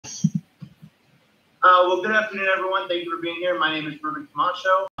Well, good afternoon, everyone. Thank you for being here. My name is Ruben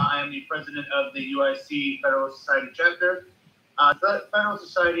Camacho. I am the president of the UIC Federalist Society chapter. The Federalist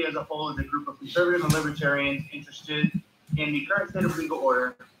Society as a whole is a group of conservative and libertarians interested in the current state of legal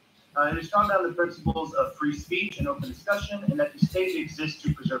order. It is founded on the principles of free speech and open discussion, and that the state exists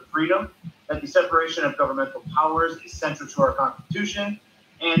to preserve freedom, that the separation of governmental powers is central to our Constitution,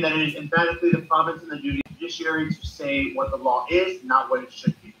 and that it is emphatically the province and the duty of the judiciary to say what the law is, not what it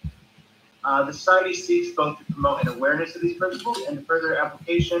should be. The Society seeks both to promote an awareness of these principles and to further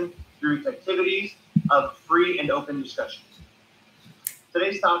application through its activities of free and open discussion.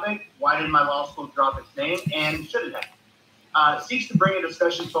 Today's topic, why did my law school drop its name, and should it have? Seeks to bring a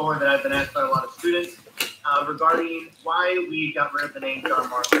discussion forward that I've been asked by a lot of students regarding why we got rid of the name John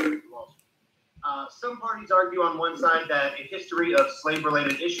Marshall Law School. Some parties argue on one side that a history of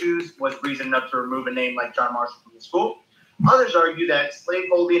slave-related issues was reason enough to remove a name like John Marshall from the school. Others argue that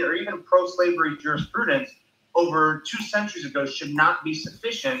slaveholding or even pro-slavery jurisprudence over 2 centuries ago should not be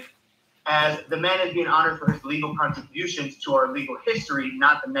sufficient, as the man is being honored for his legal contributions to our legal history,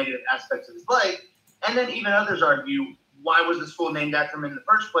 not the negative aspects of his life. And then even others argue, why was the school named after him in the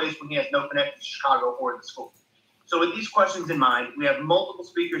first place when he has no connection to Chicago or the school? So with these questions in mind, we have multiple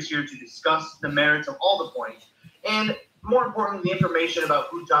speakers here to discuss the merits of all the points, and more importantly, the information about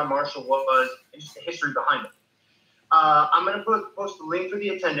who John Marshall was and just the history behind it. I'm going to post the link for the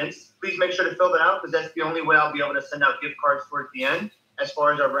attendance. Please make sure to fill that out, because that's the only way I'll be able to send out gift cards towards the end as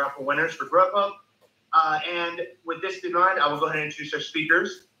far as our raffle winners for Grubhub. And with this in mind, I will go ahead and introduce our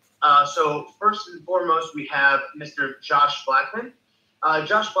speakers. So first and foremost, we have Mr. Josh Blackman.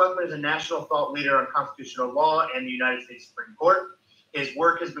 Josh Blackman is a national thought leader on constitutional law and the United States Supreme Court. His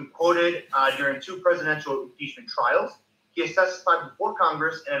work has been quoted during 2 presidential impeachment trials. He has testified before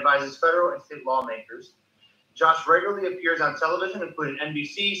Congress and advises federal and state lawmakers. Josh regularly appears on television, including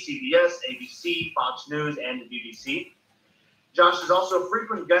NBC, CBS, ABC, Fox News, and the BBC. Josh is also a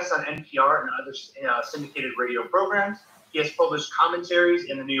frequent guest on NPR and other syndicated radio programs. He has published commentaries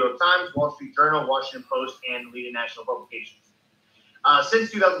in the New York Times, Wall Street Journal, Washington Post, and leading national publications.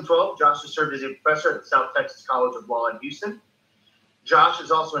 Since 2012, Josh has served as a professor at the South Texas College of Law in Houston. Josh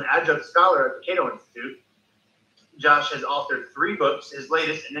is also an adjunct scholar at the Cato Institute. Josh has authored 3 books. His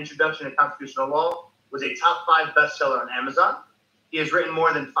latest, An Introduction to Constitutional Law, was a top 5 bestseller on Amazon. He has written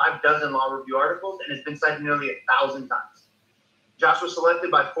more than 6 law review articles and has been cited nearly 1,000 times. Josh was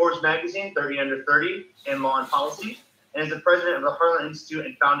selected by Forbes magazine 30 Under 30 in Law and Policy, and is the president of the Harlan Institute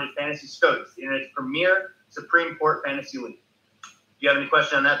and founded Fantasy Studies, the internet's premier Supreme Court fantasy league. If you have any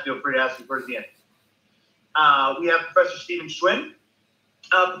question on that, feel free to ask me towards the end. We have Professor Stephen Schwinn.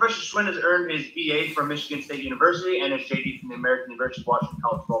 Professor Schwinn has earned his BA from Michigan State University and his JD from the American University of Washington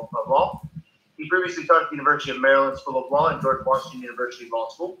College of Law. He previously taught at the University of Maryland School of Law and George Washington University Law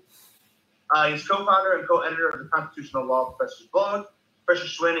School. He's co-founder and co-editor of the Constitutional Law Professor's blog. Professor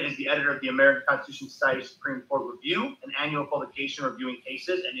Schwinn is the editor of the American Constitution Society Supreme Court Review, an annual publication reviewing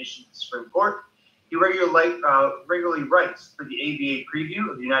cases and issues of the Supreme Court. He regularly writes for the ABA Preview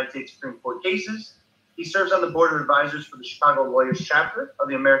of the United States Supreme Court cases. He serves on the board of advisors for the Chicago Lawyers Chapter of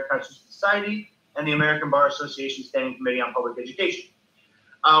the American Constitution Society and the American Bar Association Standing Committee on Public Education.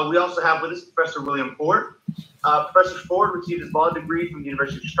 We also have with us Professor William Ford. Professor Ford received his law degree from the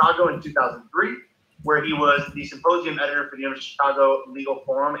University of Chicago in 2003, where he was the symposium editor for the University of Chicago Legal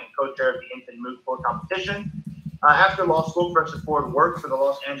Forum and co-chair of the Infant Moot Court competition. After law school, Professor Ford worked for the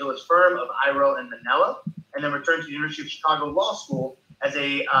Los Angeles firm of Irell and Manella, and then returned to the University of Chicago Law School as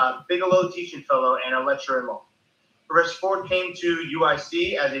a Bigelow Teaching Fellow and a lecturer in law. Professor Ford came to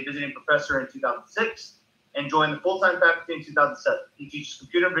UIC as a visiting professor in 2006 and joined the full-time faculty in 2007. He teaches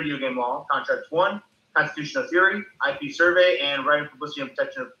computer and video game law, Contracts 1, Constitutional Theory, IP Survey, and Writing, Publicity, and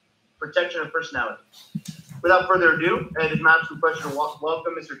Protection of Personality. Without further ado, it is my absolute pleasure to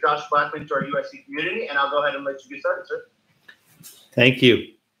welcome Mr. Josh Blackman to our UIC community, and I'll go ahead and let you get started, sir. Thank you.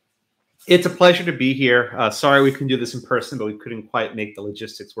 It's a pleasure to be here. Sorry we couldn't do this in person, but we couldn't quite make the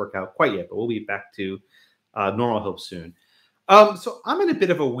logistics work out quite yet, but we'll be back to normal hope soon. So I'm in a bit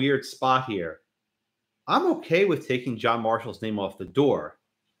of a weird spot here. I'm okay with taking John Marshall's name off the door,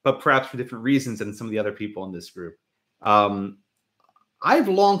 but perhaps for different reasons than some of the other people in this group. I've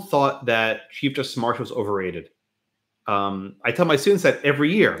long thought that Chief Justice Marshall was overrated. I tell my students that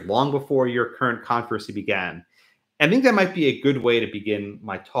every year, long before your current controversy began. I think that might be a good way to begin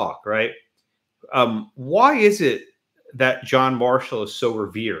my talk, right? Why is it that John Marshall is so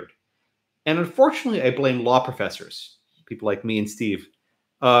revered? And unfortunately, I blame law professors, people like me and Steve.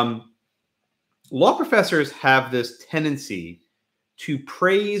 Law professors have this tendency to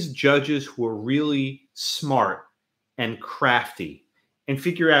praise judges who are really smart and crafty and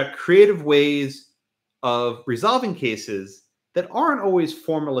figure out creative ways of resolving cases that aren't always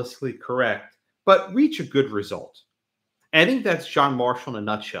formalistically correct, but reach a good result. And I think that's John Marshall in a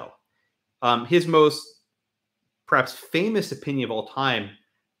nutshell. His most perhaps famous opinion of all time,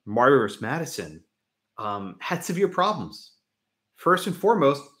 Marbury versus Madison, had severe problems. First and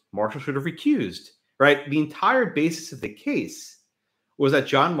foremost, Marshall should have recused, right? The entire basis of the case was that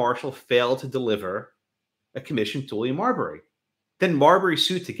John Marshall failed to deliver a commission to William Marbury. Then Marbury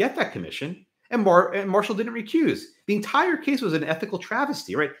sued to get that commission, and Marshall didn't recuse. The entire case was an ethical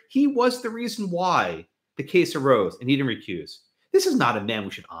travesty, right? He was the reason why the case arose, and he didn't recuse. This is not a man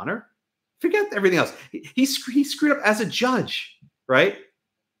we should honor. Forget everything else. He screwed up as a judge, right?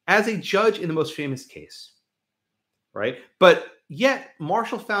 As a judge in the most famous case, right? But yet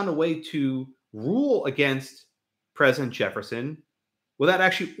Marshall found a way to rule against President Jefferson without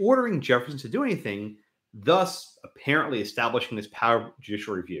actually ordering Jefferson to do anything, thus apparently establishing this power of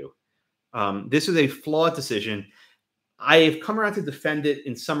judicial review. This is a flawed decision. I have come around to defend it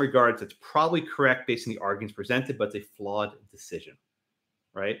in some regards. It's probably correct based on the arguments presented, but it's a flawed decision,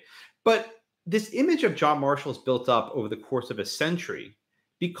 right? But this image of John Marshall is built up over the course of a century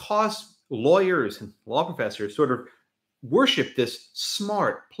because lawyers and law professors sort of worship this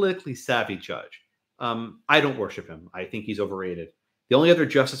smart, politically savvy judge. I don't worship him. I think he's overrated. The only other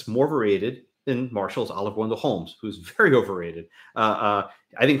justice more overrated than Marshall is Oliver Wendell Holmes, who's very overrated. I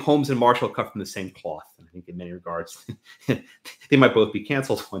think Holmes and Marshall cut from the same cloth. I think in many regards, they might both be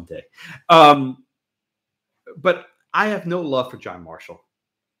canceled one day. But I have no love for John Marshall.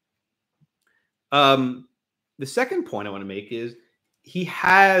 The second point I want to make is he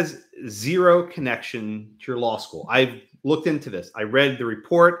has zero connection to your law school. I've looked into this. I read the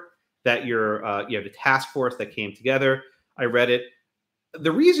report that you have the task force that came together. I read it.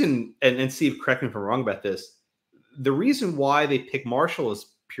 The reason, and Steve, correct me if I'm wrong about this, the reason why they picked Marshall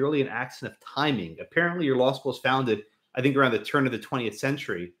is purely an accident of timing. Apparently, your law school was founded, I think, around the turn of the 20th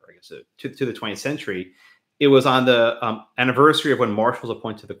century, or I guess to the 20th century. It was on the anniversary of when Marshall was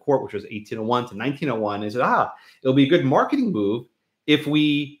appointed to the court, which was 1801 to 1901. They said, it'll be a good marketing move if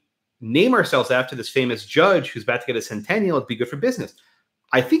we name ourselves after this famous judge who's about to get a centennial. It'd be good for business.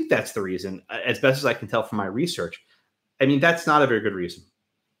 I think that's the reason, as best as I can tell from my research. I mean, that's not a very good reason.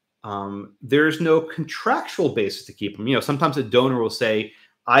 There's no contractual basis to keep them. You know, sometimes a donor will say,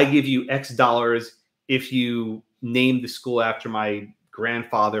 I give you X dollars if you name the school after my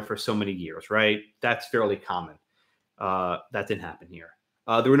grandfather for so many years, right? That's fairly common. That didn't happen here.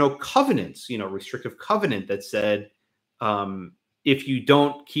 There were no covenants, restrictive covenant that said, if you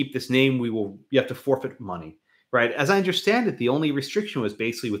don't keep this name, you have to forfeit money, right? As I understand it, the only restriction was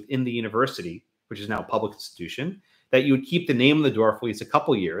basically within the university, which is now a public institution, that you would keep the name on the door for at least a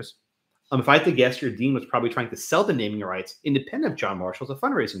couple years. If I had to guess, your dean was probably trying to sell the naming rights independent of John Marshall as a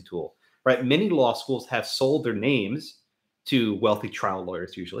fundraising tool, right? Many law schools have sold their names to wealthy trial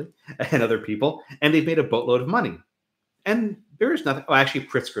lawyers usually and other people, and they've made a boatload of money. And there is nothing, actually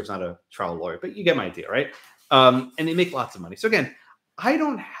Pritzker's not a trial lawyer, but you get my idea, right? And they make lots of money. So again, I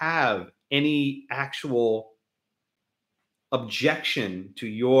don't have any actual objection to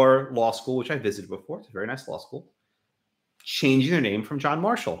your law school, which I visited before. It's a very nice law school, changing their name from John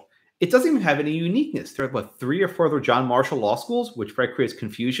Marshall. It doesn't even have any uniqueness. There are 3 or 4 other John Marshall law schools, which probably creates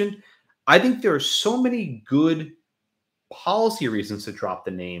confusion. I think there are so many good policy reasons to drop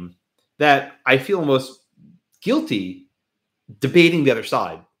the name that I feel almost guilty debating the other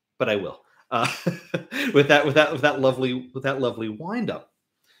side, but I will with that lovely wind up.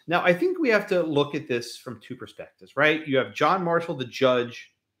 Now, I think we have to look at this from 2 perspectives, right? You have John Marshall, the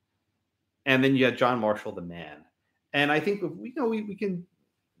judge, and then you have John Marshall, the man. And I think we can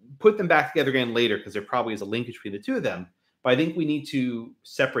put them back together again later because there probably is a linkage between the 2 of them. But I think we need to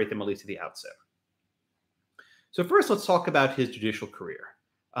separate them at least at the outset. So first, let's talk about his judicial career.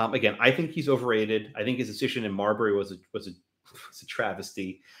 Again, I think he's overrated. I think his decision in Marbury was a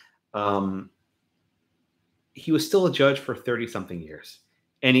travesty. He was still a judge for 30-something years,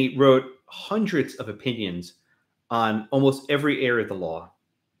 and he wrote hundreds of opinions on almost every area of the law.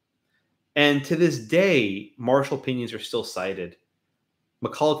 And to this day, Marshall opinions are still cited.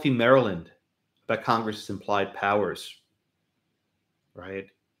 McCulloch v. Maryland about Congress's implied powers, right?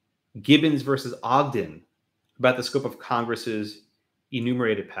 Gibbons versus Ogden about the scope of Congress's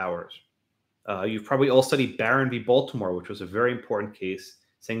enumerated powers. You've probably all studied Barron v. Baltimore, which was a very important case,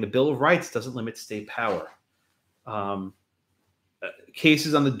 saying the Bill of Rights doesn't limit state power.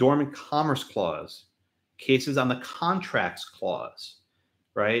 Cases on the Dormant Commerce Clause, cases on the Contracts Clause,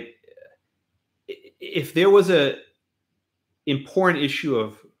 right? If there was a important issue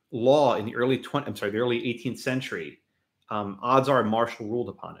of law in the early 18th century, odds are Marshall ruled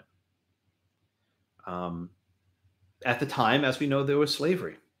upon it. At the time, as we know, there was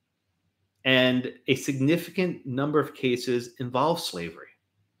slavery. And a significant number of cases involved slavery.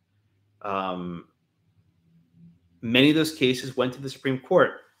 Many of those cases went to the Supreme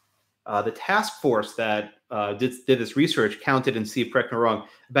Court. The task force that did this research counted, and see if correct me wrong,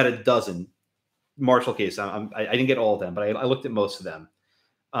 about a dozen Marshall cases. I didn't get all of them, but I looked at most of them.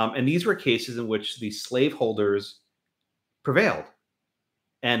 And these were cases in which the slaveholders prevailed,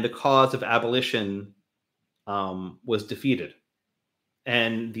 and the cause of abolition was defeated.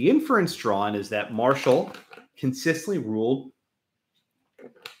 And the inference drawn is that Marshall consistently ruled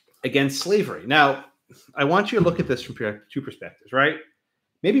against slavery. Now, I want you to look at this from two perspectives, right?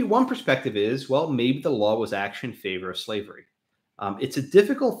 Maybe one perspective is, well, maybe the law was actually in favor of slavery. It's a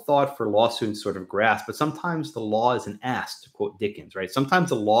difficult thought for law students to sort of grasp, but sometimes the law is an ass, to quote Dickens, right? Sometimes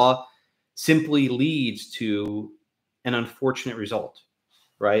the law simply leads to an unfortunate result,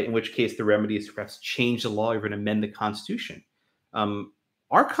 right? In which case the remedy is to perhaps change the law or even amend the Constitution.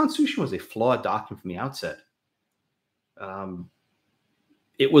 Our Constitution was a flawed document from the outset.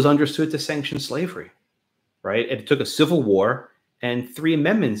 It was understood to sanction slavery, right? And it took a civil war and 3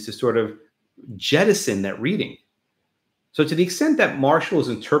 amendments to sort of jettison that reading. So to the extent that Marshall was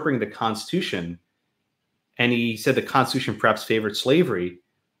interpreting the Constitution and he said the Constitution perhaps favored slavery,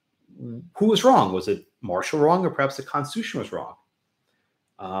 who was wrong? Was it Marshall wrong, or perhaps the Constitution was wrong?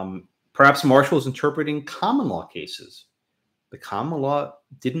 Perhaps Marshall was interpreting common law cases. The common law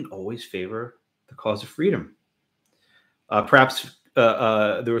didn't always favor the cause of freedom. Perhaps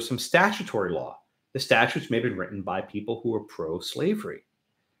there was some statutory law. The statutes may have been written by people who were pro-slavery.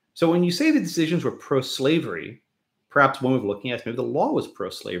 So when you say the decisions were pro-slavery, perhaps one way of looking at it, maybe the law was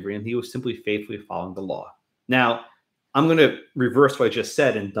pro-slavery and he was simply faithfully following the law. Now, I'm going to reverse what I just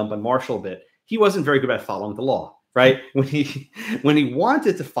said and dump on Marshall a bit. He wasn't very good at following the law, right? When he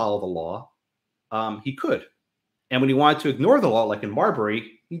wanted to follow the law, he could. And when he wanted to ignore the law, like in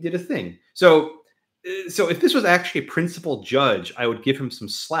Marbury, he did a thing. So if this was actually a principled judge, I would give him some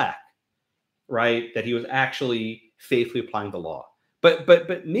slack, right? That he was actually faithfully applying the law. But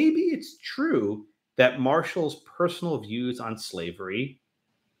maybe it's true that Marshall's personal views on slavery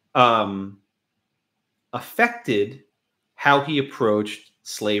affected how he approached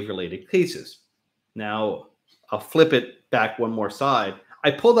slave-related cases. Now, I'll flip it back one more side.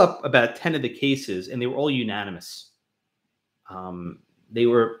 I pulled up about 10 of the cases, and they were all unanimous. They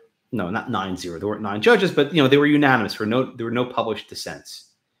were, no, not 9-0. There weren't 9 judges, but they were unanimous. There were no published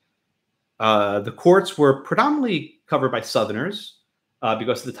dissents. The courts were predominantly covered by Southerners,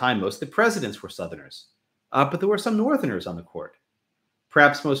 because at the time most of the presidents were Southerners. But there were some Northerners on the court.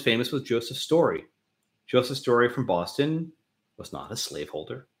 Perhaps most famous was Joseph Story. Joseph Story from Boston was not a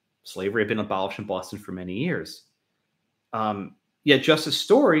slaveholder. Slavery had been abolished in Boston for many years. Yet Justice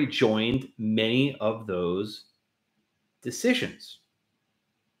Story joined many of those decisions.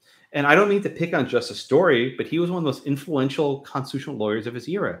 And I don't mean to pick on Justice Story, but he was one of the most influential constitutional lawyers of his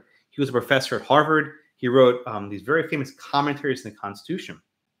era. He was a professor at Harvard. He wrote these very famous commentaries in the Constitution.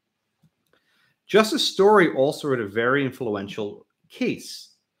 Justice Story also wrote a very influential case,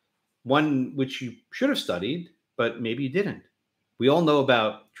 one which you should have studied, but maybe you didn't. We all know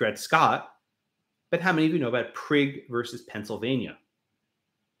about Dred Scott, but how many of you know about Prigg versus Pennsylvania?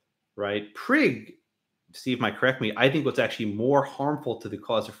 Right? Prigg, Steve might correct me, I think was actually more harmful to the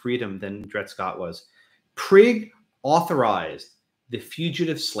cause of freedom than Dred Scott was. Prigg authorized the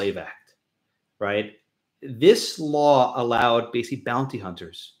Fugitive Slave Act, right? This law allowed basically bounty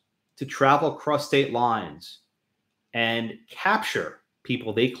hunters to travel across state lines and capture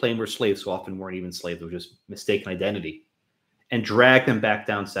people they claimed were slaves, who often weren't even slaves, they were just mistaken identity, and drag them back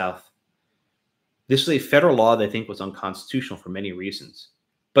down south. This was a federal law that I think was unconstitutional for many reasons.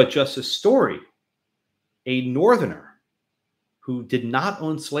 But Justice Story, a Northerner who did not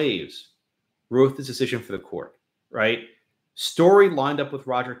own slaves, wrote this decision for the court, right? Story lined up with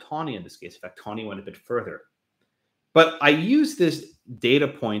Roger Taney in this case. In fact, Taney went a bit further. But I use this data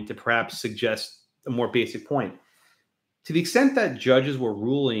point to perhaps suggest a more basic point. To the extent that judges were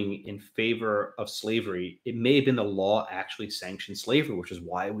ruling in favor of slavery, it may have been the law actually sanctioned slavery, which is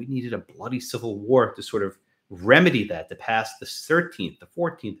why we needed a bloody civil war to sort of remedy that, to pass the 13th, the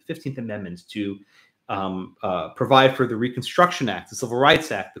 14th, the 15th Amendments to provide for the Reconstruction Act, the Civil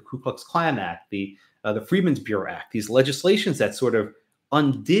Rights Act, the Ku Klux Klan Act, the Freedmen's Bureau Act, these legislations that sort of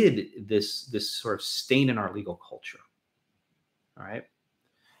undid this sort of stain in our legal culture. All right.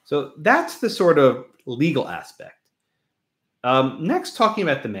 So that's the sort of legal aspect. Next, talking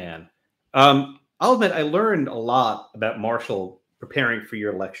about the man. I'll admit I learned a lot about Marshall preparing for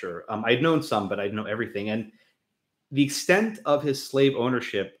your lecture. I'd known some, but I didn't know everything. And the extent of his slave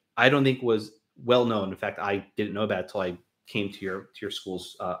ownership, I don't think was well known. In fact, I didn't know about it until I came to your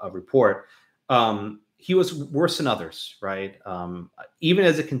school's report. He was worse than others, right? Even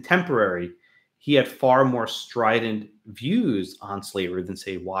as a contemporary, he had far more strident views on slavery than,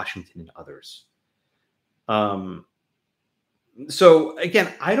 say, Washington and others. So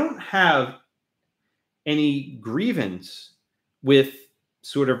again, I don't have any grievance with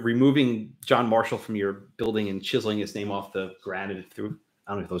sort of removing John Marshall from your building and chiseling his name off the granite through,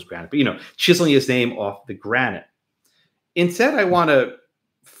 I don't know if it was granite, but chiseling his name off the granite. Instead, I want to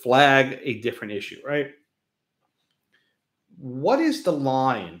flag a different issue, right? What is the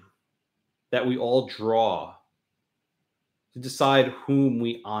line that we all draw to decide whom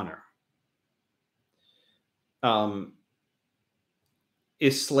we honor?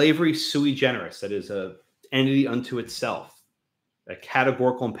 Is slavery sui generis, that is a entity unto itself, a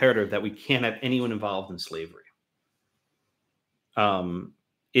categorical imperative that we can't have anyone involved in slavery?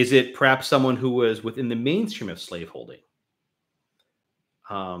 Is it perhaps someone who was within the mainstream of slaveholding?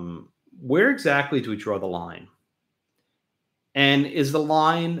 Where exactly do we draw the line? And is the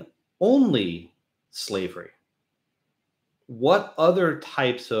line only slavery? What other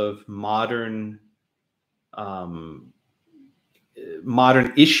types of modern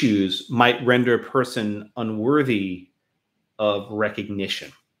issues might render a person unworthy of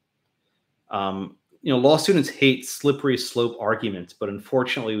recognition? Law students hate slippery slope arguments, but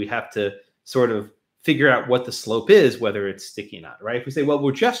unfortunately, we have to sort of figure out what the slope is, whether it's sticky or not, right? If we say, well,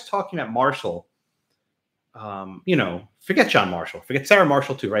 we're just talking about Marshall, forget John Marshall, forget Sarah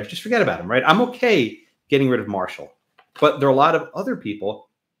Marshall too, right? Just forget about him, right? I'm okay getting rid of Marshall, but there are a lot of other people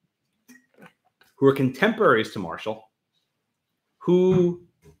who are contemporaries to Marshall who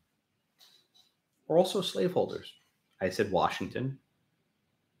are also slaveholders. I said Washington,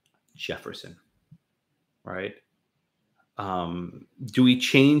 Jefferson, right? Do we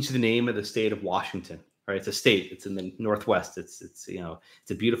change the name of the state of Washington? Right, it's a state. It's in the Northwest. It's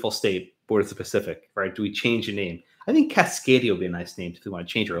a beautiful state, borders the Pacific. Right? Do we change the name? I think Cascadia would be a nice name if we want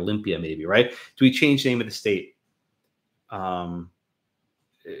to change, or Olympia maybe. Right? Do we change the name of the state?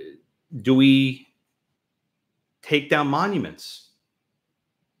 Do we take down monuments?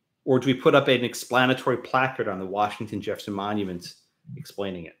 Or do we put up an explanatory placard on the Washington Jefferson monuments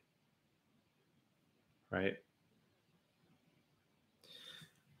explaining it? Right?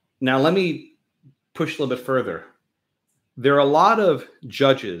 Now, let me push a little bit further. There are a lot of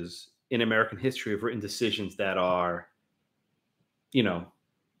judges in American history who have written decisions that are,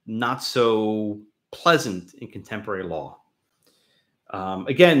 not so pleasant in contemporary law.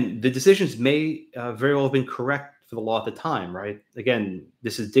 Again, the decisions may very well have been correct for the law at the time, right? Again,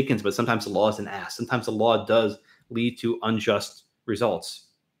 this is Dickens, but sometimes the law is an ass. Sometimes the law does lead to unjust results.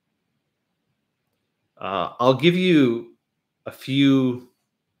 I'll give you a few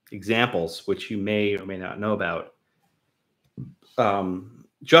examples, which you may or may not know about.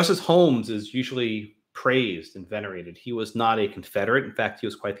 Justice Holmes is usually praised and venerated. He was not a Confederate. In fact, he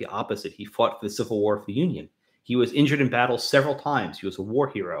was quite the opposite. He fought for the Civil War for the Union. He was injured in battle several times. He was a war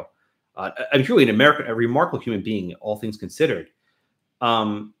hero. Truly a remarkable human being, all things considered.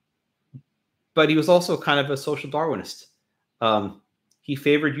 But he was also kind of a social Darwinist. He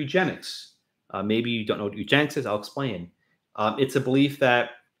favored eugenics. Maybe you don't know what eugenics is. I'll explain. It's a belief that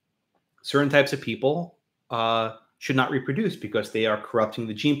certain types of people should not reproduce because they are corrupting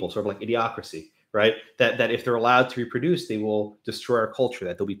the gene pool, sort of like idiocracy, right? That if they're allowed to reproduce, they will destroy our culture.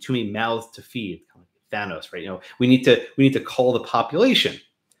 That there'll be too many mouths to feed, kind of like Thanos, right? We need to cull the population,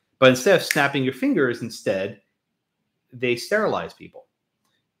 but instead of snapping your fingers, they sterilize people.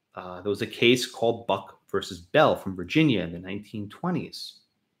 There was a case called Buck versus Bell from Virginia in the 1920s.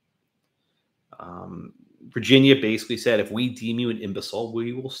 Virginia basically said, if we deem you an imbecile,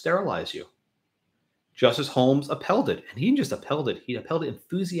 we will sterilize you. Justice Holmes upheld it, and he didn't just upheld it, he upheld it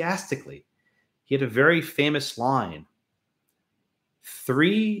enthusiastically. He had a very famous line: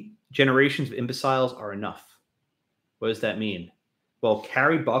 3 generations of imbeciles are enough. What does that mean? Well,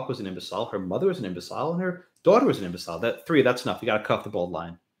 Carrie Buck was an imbecile, her mother was an imbecile, and her daughter was an imbecile. That's enough. You got to cut off the bold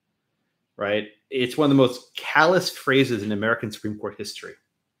line, right? It's one of the most callous phrases in American Supreme Court history.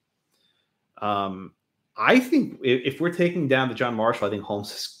 I think if we're taking down the John Marshall, I think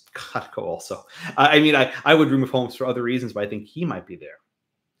Holmes has got to go also. I would remove Holmes for other reasons, but I think he might be there.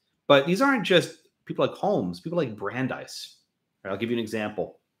 But these aren't just people like Holmes, people like Brandeis. Right, I'll give you an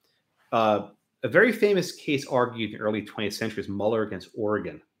example. A very famous case argued in the early 20th century is Muller against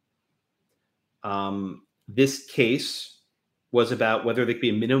Oregon. This case was about whether there could be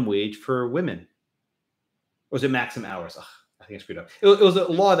a minimum wage for women. Or was it maximum hours? I think I screwed up. It was a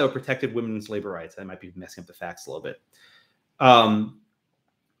law that protected women's labor rights. I might be messing up the facts a little bit.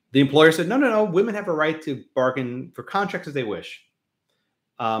 The employer said, no, women have a right to bargain for contracts as they wish.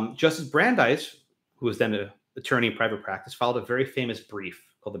 Justice Brandeis, who was then an attorney in private practice, filed a very famous brief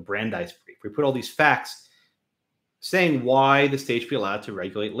called the Brandeis Brief, where he put all these facts saying why the state should be allowed to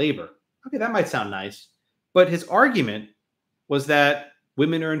regulate labor. Okay, that might sound nice, but his argument was that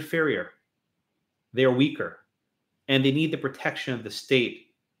women are inferior, they are weaker, and they need the protection of the state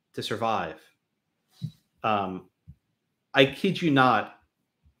to survive. I kid you not,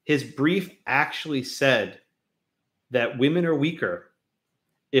 his brief actually said that women are weaker.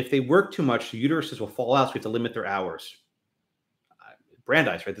 If they work too much, the uteruses will fall out, so we have to limit their hours.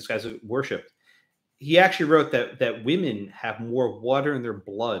 Brandeis, right? This guy's worshipped. He actually wrote that women have more water in their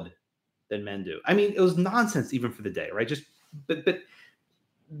blood than men do. I mean, it was nonsense even for the day, right? But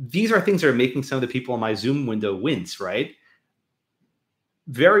these are things that are making some of the people in my Zoom window wince, right?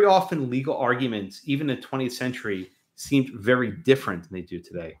 Very often legal arguments, even in the 20th century, seemed very different than they do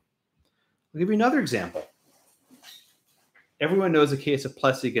today. I'll give you another example. Everyone knows the case of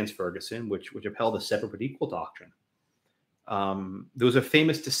Plessy against Ferguson, which upheld the separate but equal doctrine. There was a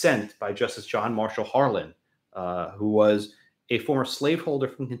famous dissent by Justice John Marshall Harlan, who was a former slaveholder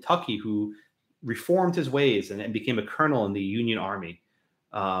from Kentucky who reformed his ways and became a colonel in the Union Army.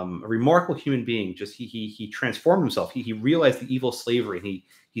 A remarkable human being. Just he transformed himself. He realized the evil of slavery, and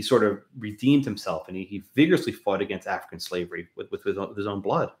he sort of redeemed himself, and he vigorously fought against African slavery with his own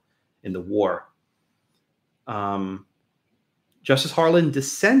blood in the war. Justice Harlan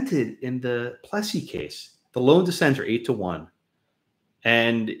dissented in the Plessy case, the lone dissenter, 8-1.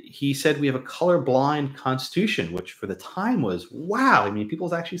 And he said we have a colorblind constitution, which for the time was, wow. I mean, people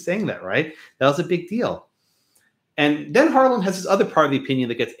was actually saying that, right? That was a big deal. And then Harlan has this other part of the opinion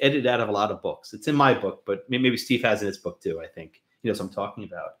that gets edited out of a lot of books. It's in my book, but maybe Steve has in his book too, I think. He knows what I'm talking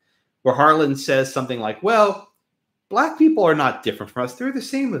about. Where Harlan says something like, well, black people are not different from us. They're the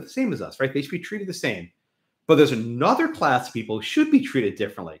same as us, right? They should be treated the same. But there's another class of people who should be treated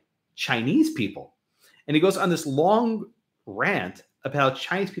differently, Chinese people. And he goes on this long rant about how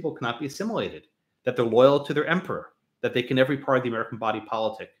Chinese people cannot be assimilated, that they're loyal to their emperor, that they can never be part of the American body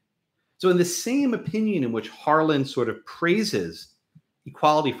politic. So in the same opinion in which Harlan sort of praises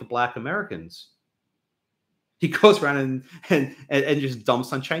equality for black Americans, he goes around and just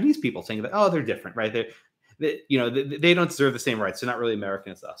dumps on Chinese people, saying that, oh, they're different, right? They don't deserve the same rights. They're not really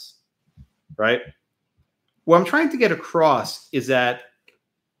American as us, right? What I'm trying to get across is that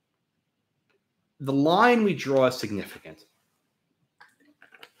the line we draw is significant.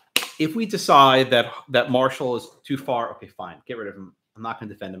 If we decide that Marshall is too far, okay, fine, get rid of him. I'm not going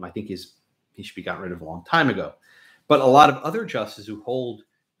to defend him. I think he should be gotten rid of a long time ago. But a lot of other justices who hold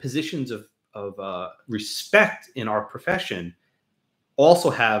positions of respect in our profession also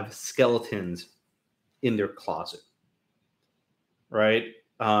have skeletons in their closet, right?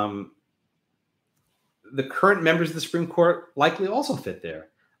 The current members of the Supreme Court likely also fit there.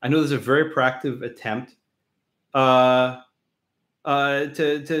 I know there's a very proactive attempt to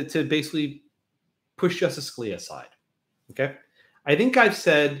basically push Justice Scalia aside. Okay, I think I've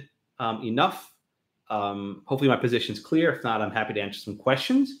said enough. Hopefully my position's clear. If not, I'm happy to answer some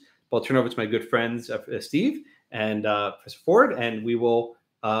questions. But I'll turn over to my good friends, Steve and Professor Ford, and we will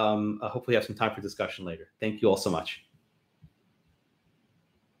hopefully have some time for discussion later. Thank you all so much.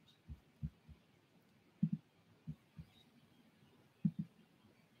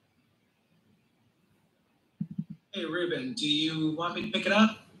 Hey, Ruben, do you want me to pick it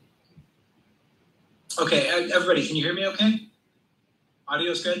up? Okay, everybody, can you hear me okay?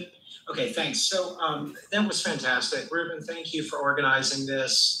 Audio's good? Okay, thanks. So that was fantastic. Ruben, thank you for organizing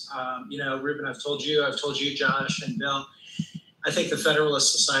this. Ruben, I've told you, Josh and Bill, I think the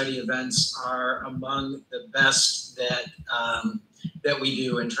Federalist Society events are among the best that we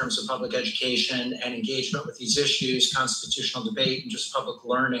do in terms of public education and engagement with these issues, constitutional debate, and just public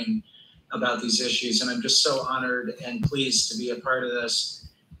learning about these issues. And I'm just so honored and pleased to be a part of this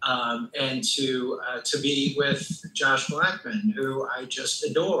and to be with Josh Blackman, who I just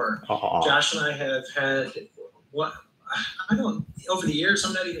adore. Josh and I have had over the years,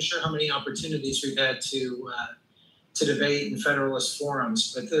 I'm not even sure how many opportunities we've had to debate in Federalist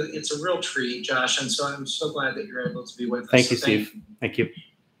forums, but it's a real treat, Josh. And so I'm so glad that you're able to be with us. Thank you, Steve. Thank you.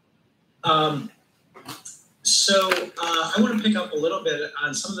 So I want to pick up a little bit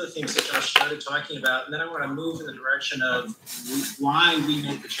on some of the things that Josh started talking about, and then I want to move in the direction of why we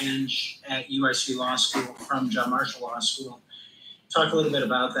made the change at UIC Law School from John Marshall Law School. Talk a little bit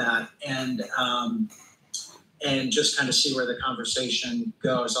about that, and just kind of see where the conversation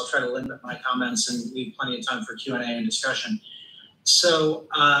goes. I'll try to limit my comments and leave plenty of time for Q&A and discussion. So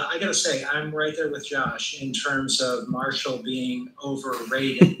I got to say, I'm right there with Josh in terms of Marshall being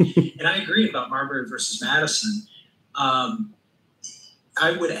overrated. And I agree about Marbury versus Madison.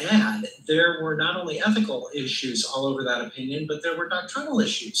 I would add there were not only ethical issues all over that opinion, but there were doctrinal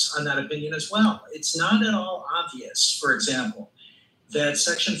issues on that opinion as well. It's not at all obvious, for example, that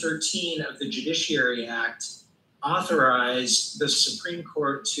Section 13 of the Judiciary Act authorized the Supreme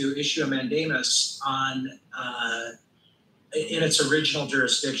Court to issue a mandamus on in its original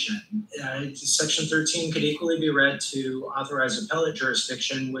jurisdiction. Section 13 could equally be read to authorize appellate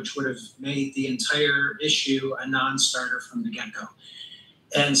jurisdiction, which would have made the entire issue a non-starter from the get-go.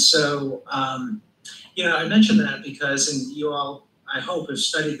 And so, I mentioned that because, and you all, I hope, have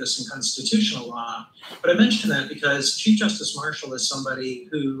studied this in constitutional law, but I mentioned that because Chief Justice Marshall is somebody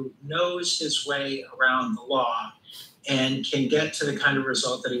who knows his way around the law and can get to the kind of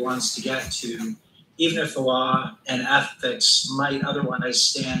result that he wants to get to, even if the law and ethics might otherwise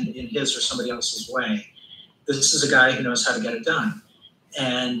stand in his or somebody else's way. This is a guy who knows how to get it done.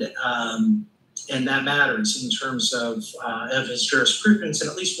 And that matters in terms of his jurisprudence, and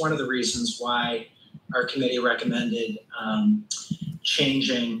at least one of the reasons why our committee recommended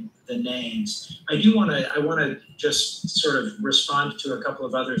changing the names. I want to just sort of respond to a couple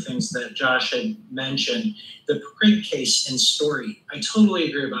of other things that Josh had mentioned. The Prigg case and Story, I totally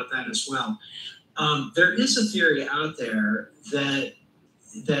agree about that as well. There is a theory out there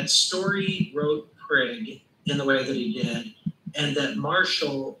that Story wrote Prigg in the way that he did, and that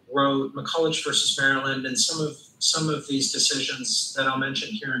Marshall wrote McCulloch versus Maryland and some of these decisions that I'll mention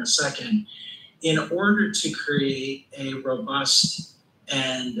here in a second, in order to create a robust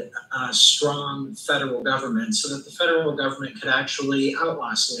and strong federal government, so that the federal government could actually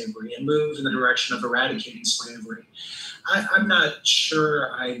outlaw slavery and move in the direction of eradicating slavery. I'm not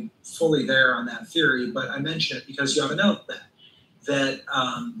sure I'm fully there on that theory, but I mention it because you ought to know that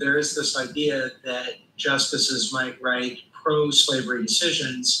there is this idea that justices might write pro-slavery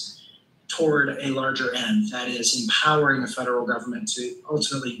decisions toward a larger end, that is, empowering the federal government to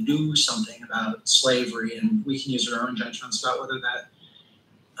ultimately do something about slavery, and we can use our own judgments about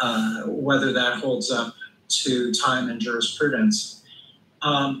whether that holds up to time and jurisprudence.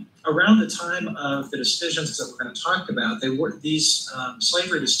 Around the time of the decisions that we're going to talk about, these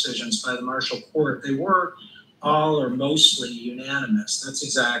slavery decisions by the Marshall Court, they were all or mostly unanimous. That's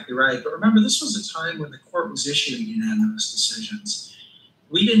exactly right. But remember, this was a time when the court was issuing unanimous decisions.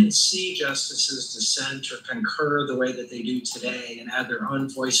 We didn't see justices dissent or concur the way that they do today and add their own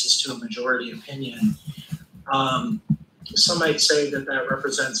voices to a majority opinion. Some might say that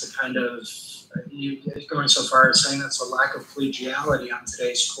represents a kind of, going so far as saying that's a lack of collegiality on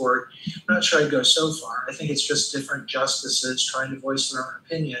today's court. I'm not sure I'd go so far. I think it's just different justices trying to voice their own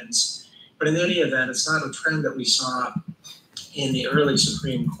opinions. But in any event, it's not a trend that we saw in the early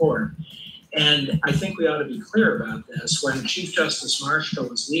Supreme Court. And I think we ought to be clear about this. When Chief Justice Marshall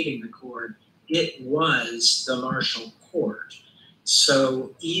was leading the court, it was the Marshall Court.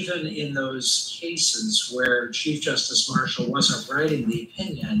 So even in those cases where Chief Justice Marshall wasn't writing the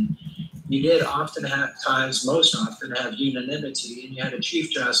opinion, you did often have times, most often, have unanimity, and you had a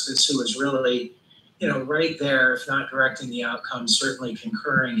Chief Justice who was really, right there, if not directing the outcome, certainly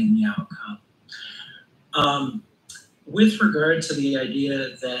concurring in the outcome. With regard to the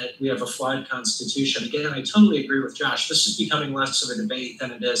idea that we have a flawed constitution, again, I totally agree with Josh. This is becoming less of a debate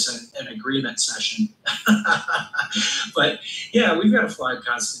than it is an agreement session. But yeah, we've got a flawed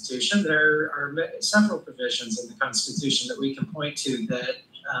constitution. There are several provisions in the Constitution that we can point to that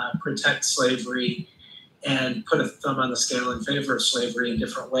protect slavery and put a thumb on the scale in favor of slavery in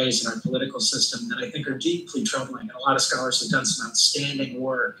different ways in our political system that I think are deeply troubling. And a lot of scholars have done some outstanding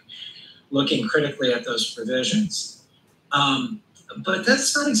work looking critically at those provisions. But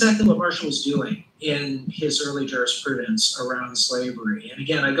that's not exactly what Marshall was doing in his early jurisprudence around slavery. And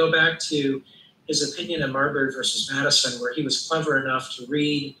again, I go back to his opinion in Marbury versus Madison, where he was clever enough to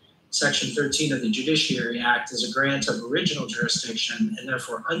read Section 13 of the Judiciary Act as a grant of original jurisdiction and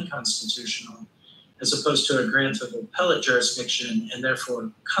therefore unconstitutional, as opposed to a grant of appellate jurisdiction and therefore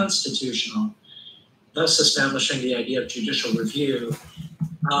constitutional, thus establishing the idea of judicial review.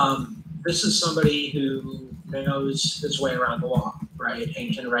 This is somebody who knows his way around the law, right,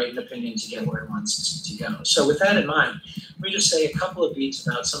 and can write an opinion to get where he wants to go. So with that in mind, let me just say a couple of beats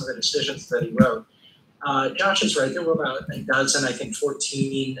about some of the decisions that he wrote. Josh is right. There were about a dozen, I think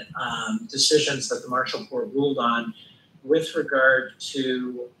 14 decisions that the Marshall Court ruled on with regard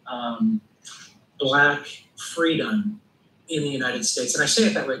to Black freedom in the United States. And I say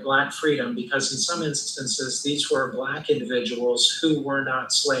it that way, Black freedom, because in some instances, these were Black individuals who were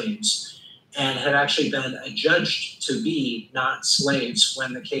not slaves. and had actually been adjudged to be not slaves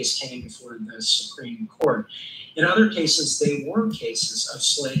when the case came before the Supreme Court. In other cases, they were cases of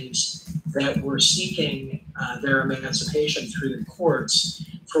slaves that were seeking their emancipation through the courts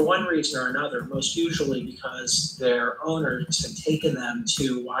for one reason or another, most usually because their owners had taken them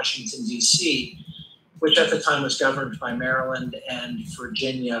to Washington, D.C., which at the time was governed by Maryland and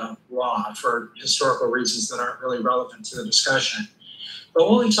Virginia law for historical reasons that aren't really relevant to the discussion. But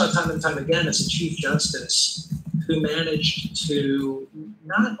what we saw time and time again is a Chief Justice who managed to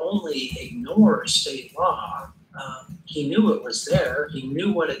not only ignore state law, he knew it was there, he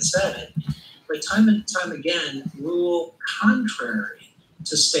knew what it said, but time and time again rule contrary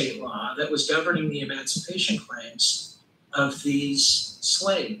to state law that was governing the emancipation claims of these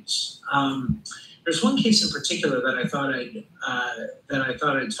slaves. There's one case in particular that I thought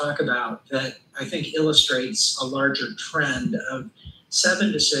I'd talk about that I think illustrates a larger trend of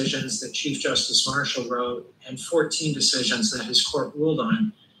 7 decisions that Chief Justice Marshall wrote and 14 decisions that his court ruled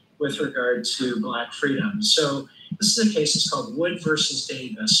on with regard to Black freedom. So this is a case, it's called Wood versus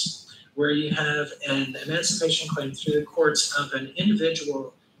Davis, where you have an emancipation claim through the courts of an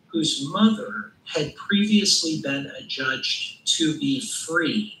individual whose mother had previously been adjudged to be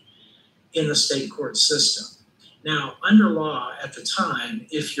free in the state court system. Now, under law at the time,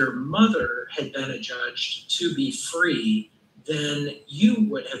 if your mother had been adjudged to be free, then you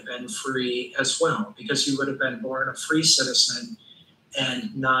would have been free as well, because you would have been born a free citizen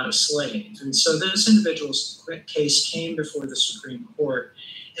and not a slave. And so this individual's case came before the Supreme Court,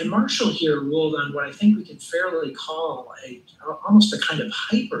 and Marshall here ruled on what I think we could fairly call almost a kind of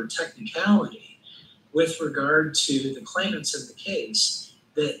hyper technicality with regard to the claimants in the case,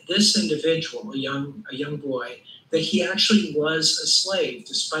 that this individual, a young boy, that he actually was a slave,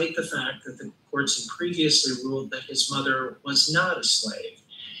 despite the fact that the courts had previously ruled that his mother was not a slave.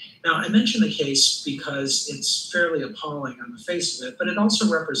 Now, I mention the case because it's fairly appalling on the face of it, but it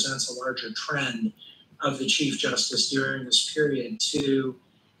also represents a larger trend of the Chief Justice during this period to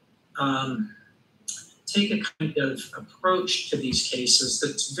take a kind of approach to these cases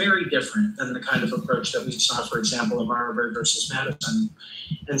that's very different than the kind of approach that we saw, for example, in Marbury versus Madison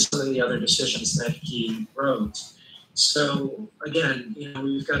and some of the other decisions that he wrote. So again,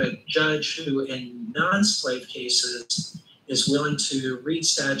 we've got a judge who in non-slave cases is willing to read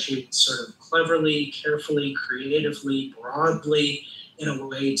statutes sort of cleverly, carefully, creatively, broadly in a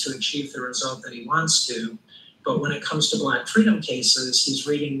way to achieve the result that he wants to. But when it comes to Black freedom cases, he's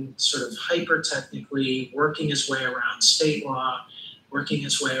reading sort of hyper-technically, working his way around state law, working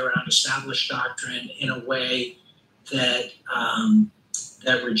his way around established doctrine in a way that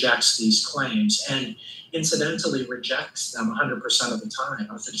that rejects these claims, and incidentally rejects them 100% of the time.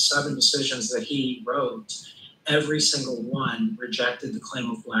 Of the 7 decisions that he wrote, every single one rejected the claim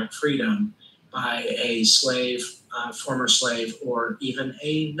of Black freedom by a slave, former slave, or even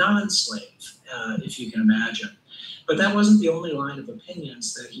a non-slave, if you can imagine. But that wasn't the only line of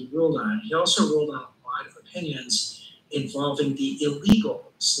opinions that he ruled on. He also ruled on a line of opinions involving the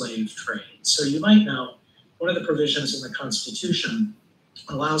illegal slave trade. So you might know, one of the provisions in the Constitution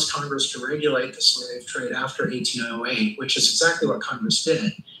allows Congress to regulate the slave trade after 1808, which is exactly what Congress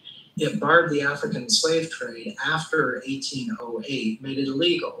did. It barred the African slave trade after 1808, made it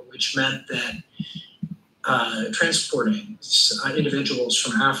illegal, which meant that transporting individuals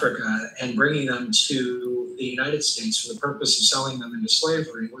from Africa and bringing them to the United States for the purpose of selling them into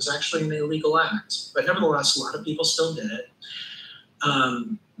slavery was actually an illegal act. But nevertheless, a lot of people still did it.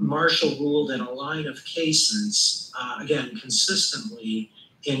 Marshall ruled in a line of cases, again, consistently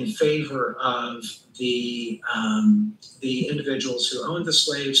in favor of the individuals who owned the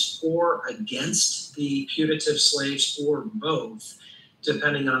slaves, or against the putative slaves, or both,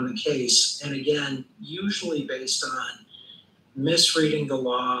 depending on the case. And again, usually based on misreading the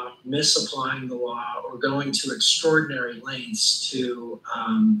law, misapplying the law, or going to extraordinary lengths to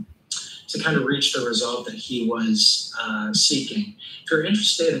kind of reach the result that he was seeking. If you're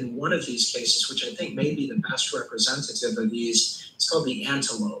interested in one of these cases, which I think may be the best representative of these, it's called the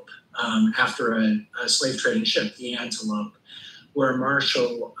Antelope, after a slave trading ship, the Antelope, where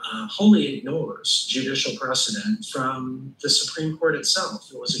Marshall wholly ignores judicial precedent from the Supreme Court itself.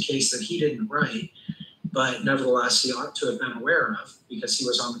 It was a case that he didn't write, but nevertheless he ought to have been aware of, because he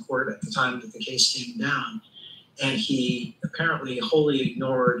was on the court at the time that the case came down. And he apparently wholly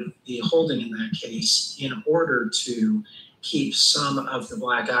ignored the holding in that case in order to keep some of the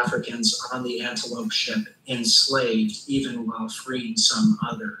Black Africans on the Antelope ship enslaved, even while freeing some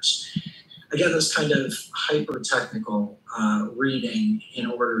others. Again, this kind of hyper-technical reading in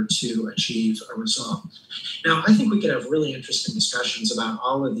order to achieve a result. Now, I think we could have really interesting discussions about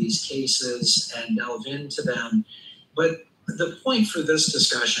all of these cases and delve into them, but the point for this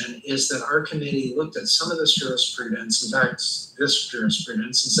discussion is that our committee looked at some of this jurisprudence, in fact, this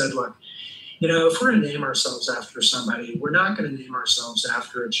jurisprudence, and said, look, you know, if we're going to name ourselves after somebody, we're not going to name ourselves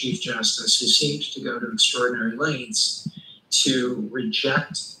after a Chief Justice who seemed to go to extraordinary lengths to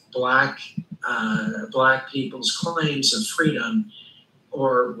reject Black people's claims of freedom,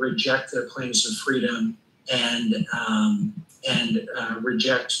 or reject their claims of freedom and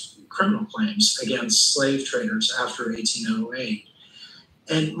reject criminal claims against slave traders after 1808.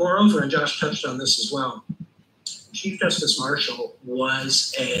 And moreover, and Josh touched on this as well, Chief Justice Marshall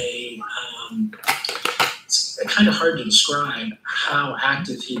was it's kind of hard to describe how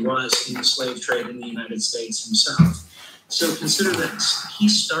active he was in the slave trade in the United States himself. So consider this, he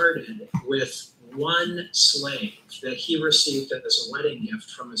started with one slave that he received as a wedding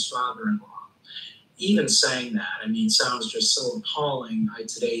gift from his father-in-law. Even saying that, I mean, sounds just so appalling by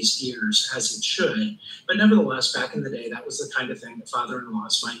today's ears, as it should. But nevertheless, back in the day, that was the kind of thing that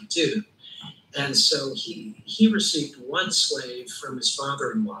father-in-laws might do. And so he received one slave from his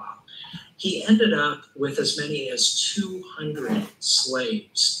father-in-law. He ended up with as many as 200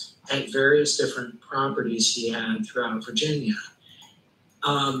 slaves at various different properties he had throughout Virginia.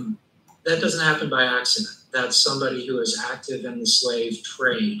 That doesn't happen by accident. That's somebody who is active in the slave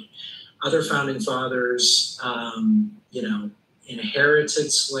trade. Other founding fathers,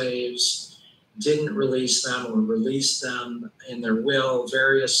 inherited slaves, didn't release them or released them in their will,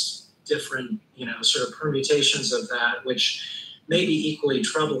 various different, sort of permutations of that, which may be equally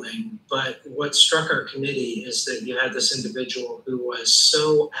troubling. But what struck our committee is that you had this individual who was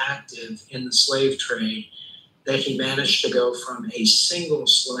so active in the slave trade that he managed to go from a single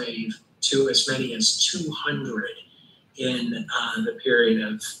slave to as many as 200 in the period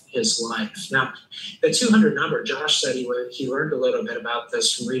of his life. Now, the 200 number, Josh said he learned a little bit about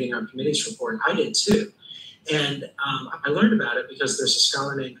this from reading our committee's report. I did too. And I learned about it because there's a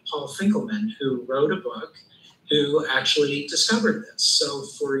scholar named Paul Finkelman who wrote a book who actually discovered this. So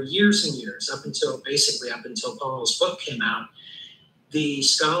for years and years, up until Paul's book came out, the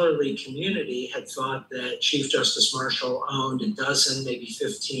scholarly community had thought that Chief Justice Marshall owned a dozen, maybe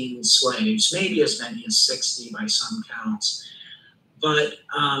 15 slaves, maybe as many as 60 by some counts. But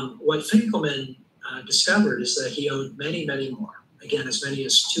what Finkelman discovered is that he owned many, many more, again, as many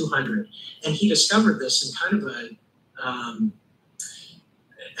as 200. And he discovered this in kind of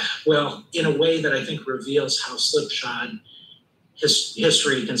in a way that I think reveals how slipshod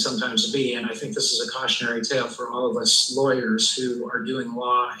history can sometimes be. And I think this is a cautionary tale for all of us lawyers who are doing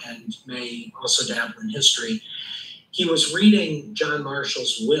law and may also dabble in history. He was reading John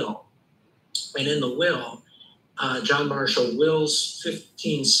Marshall's will. And in the will, John Marshall wills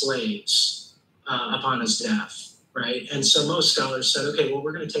 15 slaves upon his death, right? And so most scholars said, okay, well,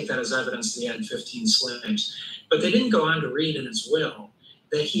 we're going to take that as evidence that he had 15 slaves. But they didn't go on to read in his will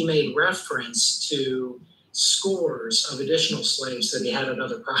that he made reference to scores of additional slaves that he had on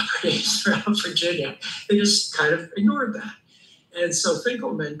other properties throughout Virginia. They just kind of ignored that. And so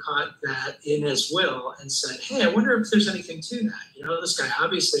Finkelman caught that in his will and said, hey, I wonder if there's anything to that. This guy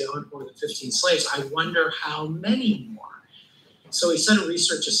obviously owned more than 15 slaves. I wonder how many more. So he sent a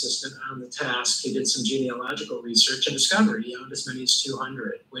research assistant on the task. He did some genealogical research and discovered he owned as many as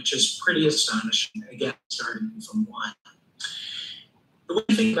 200, which is pretty astonishing, again, starting from one. The way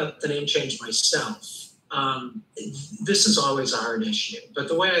I think about the name change myself, this is always a hard issue, but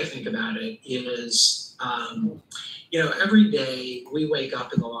the way I think about it is, every day we wake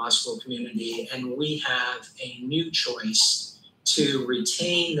up in the law school community and we have a new choice to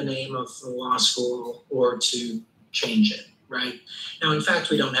retain the name of the law school or to change it, right? Now, in fact,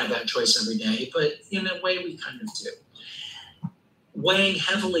 we don't have that choice every day, but in a way we kind of do. Weighing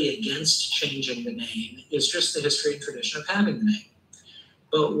heavily against changing the name is just the history and tradition of having the name.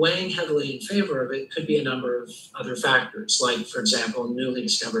 But weighing heavily in favor of it could be a number of other factors, like, for example, newly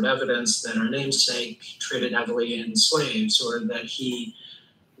discovered evidence that our namesake traded heavily in slaves, or that he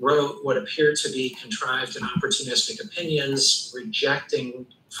wrote what appeared to be contrived and opportunistic opinions, rejecting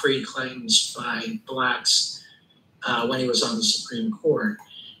free claims by Blacks when he was on the Supreme Court.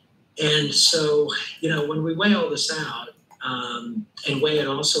 And so, when we weigh all this out, and weigh it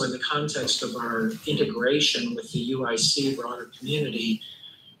also in the context of our integration with the UIC broader community,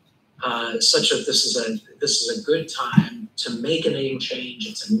 such that this is a good time to make a name change.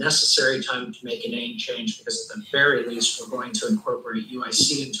 It's a necessary time to make a name change because at the very least we're going to incorporate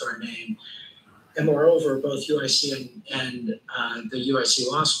UIC into our name. And moreover, both UIC and the UIC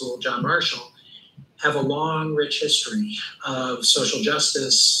Law School, John Marshall, have a long, rich history of social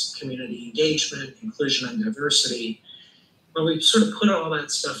justice, community engagement, inclusion, and diversity. When we sort of put all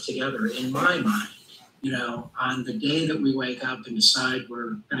that stuff together, in my mind, you know, on the day that we wake up and decide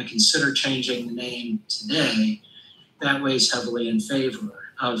we're going to consider changing the name today, that weighs heavily in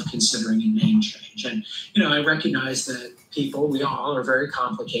favor of considering a name change. And, you know, I recognize that people, we all are very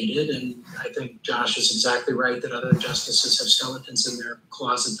complicated, and I think Josh is exactly right that other justices have skeletons in their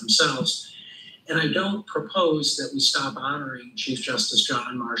closet themselves. And I don't propose that we stop honoring Chief Justice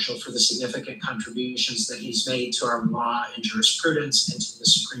John Marshall for the significant contributions that he's made to our law and jurisprudence and to the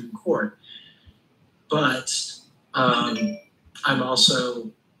Supreme Court. But I'm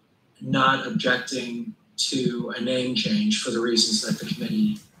also not objecting to a name change for the reasons that the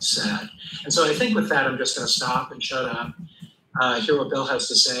committee said. And so I think with that, I'm just going to stop and shut up, hear what Bill has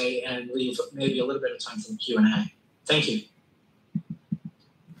to say, and leave maybe a little bit of time for the Q&A. Thank you.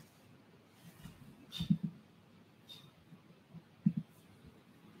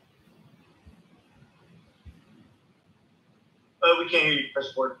 We can't hear you.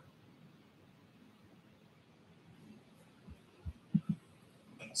 Press forward.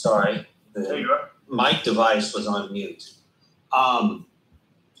 Sorry, There you are. mic device was on mute. I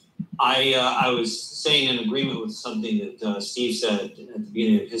was saying in agreement with something that Steve said at the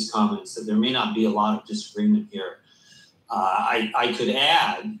beginning of his comments, that there may not be a lot of disagreement here. I could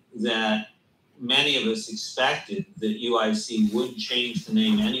add that many of us expected that UIC would change the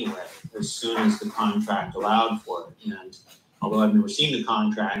name anyway, as soon as the contract allowed for it. And although I've never seen the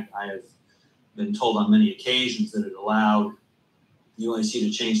contract, I have been told on many occasions that it allowed UIC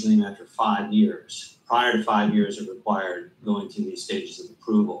to change the name after 5 years. Prior to 5 years, it required going through these stages of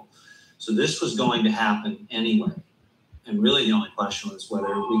approval. So this was going to happen anyway. And really the only question was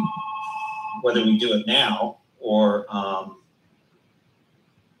whether we do it now or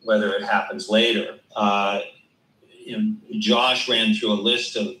whether it happens later. You know, Josh ran through a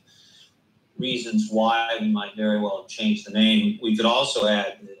list of reasons why we might very well have changed the name. We could also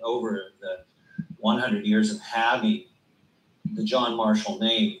add that over the 100 years of having the John Marshall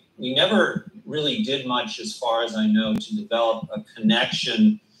name, we never really did much, as far as I know, to develop a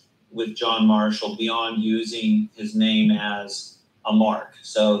connection with John Marshall beyond using his name as a mark.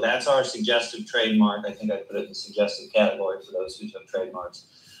 So that's our suggestive trademark. I think I put it in the suggestive category for those who took trademarks.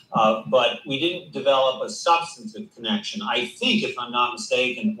 But we didn't develop a substantive connection. I think, if I'm not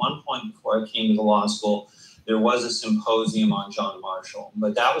mistaken, at one point before I came to the law school, there was a symposium on John Marshall,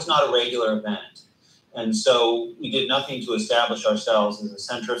 but that was not a regular event. And so we did nothing to establish ourselves as a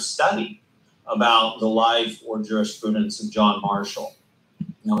center of study about the life or jurisprudence of John Marshall.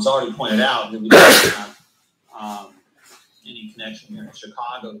 Now, it's already pointed out that we don't have any connection here in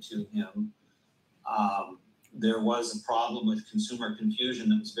Chicago to him. There was a problem with consumer confusion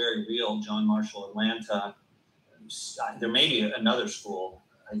that was very real. John Marshall, Atlanta. There may be another school.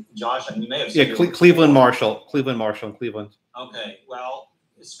 Josh, you may have said Cleveland Marshall in Cleveland. Okay, well,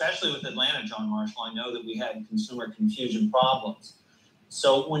 especially with Atlanta, John Marshall, I know that we had consumer confusion problems.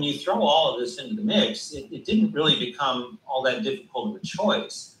 So when you throw all of this into the mix, it didn't really become all that difficult of a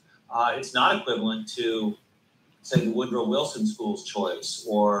choice. It's not equivalent to, say, the Woodrow Wilson School's choice,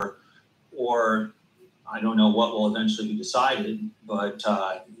 or I don't know what will eventually be decided, but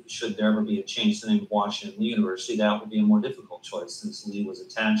should there ever be a change to the name of Washington Lee University, that would be a more difficult choice, since Lee was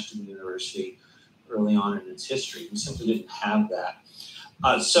attached to the university early on in its history. We simply didn't have that.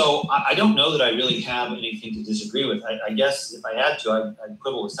 So I don't know that I really have anything to disagree with. I guess if I had to, I'd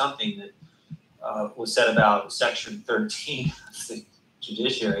quibble with something that was said about Section 13 of the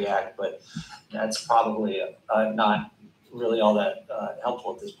Judiciary Act, but that's probably not really all that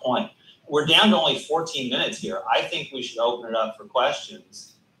helpful at this point. We're down to only 14 minutes here. I think we should open it up for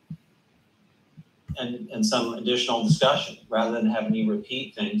questions and some additional discussion, rather than having you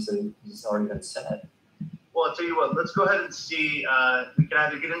repeat things that has already been said. Well, I'll tell you what, let's go ahead and see. We can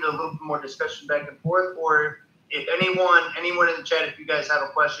either get into a little bit more discussion back and forth, or if anyone in the chat, if you guys have a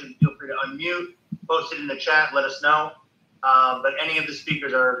question, feel free to unmute, post it in the chat, let us know. But any of the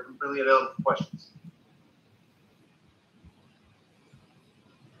speakers are completely available for questions.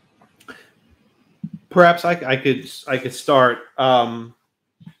 Perhaps I could start.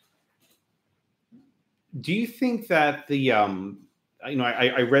 Do you think that the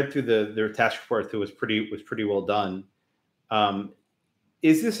I read through their task report that was pretty well done.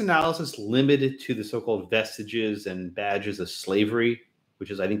 Is this analysis limited to the so-called vestiges and badges of slavery,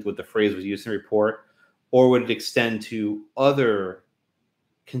 which is, I think, what the phrase was used in the report, or would it extend to other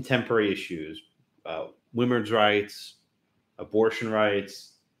contemporary issues, women's rights, abortion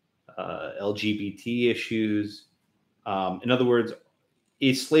rights, LGBT issues. In other words,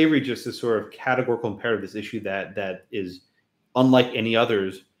 is slavery just a sort of categorical imperative, this issue that is unlike any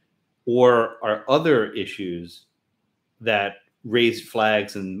others, or are other issues that raise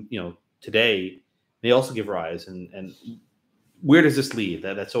flags and today may also give rise, and where does this lead?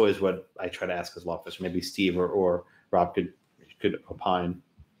 That's always what I try to ask as law officer. Maybe Steve or Rob could opine.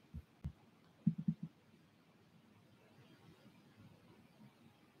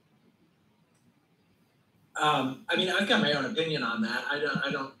 I mean, I've got my own opinion on that. I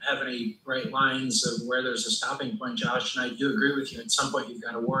don't have any bright lines of where there's a stopping point, Josh, and I do agree with you. At some point, you've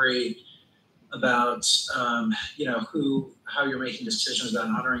got to worry about, how you're making decisions about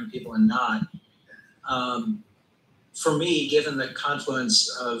honoring people and not. For me, given the confluence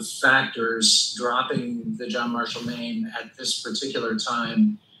of factors, dropping the John Marshall name at this particular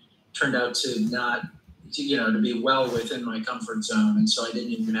time turned out to not, to be well within my comfort zone, and so I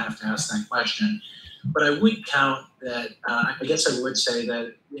didn't even have to ask that question. But I would count that, I guess I would say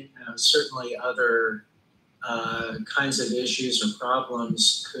that certainly other kinds of issues or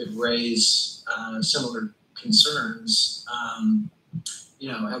problems could raise similar concerns.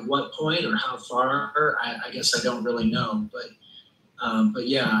 At what point or how far, I guess I don't really know. But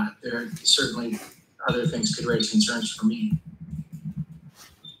yeah, there certainly other things could raise concerns for me.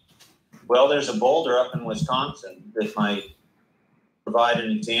 Well, there's a boulder up in Wisconsin that might provide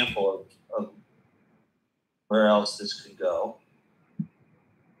an example of where else this could go.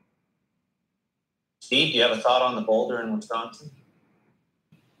 Steve, do you have a thought on the boulder in Wisconsin?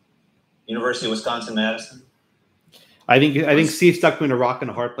 University of Wisconsin-Madison? I think Steve stuck me in a rock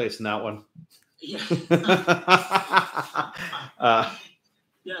and a hard place in that one. Yeah.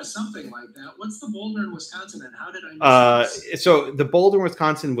 Yeah, something like that. What's the boulder in Wisconsin, and how did I miss this? So the boulder in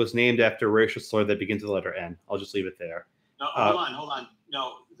Wisconsin was named after a racial slur that begins with the letter N. I'll just leave it there. No, hold on.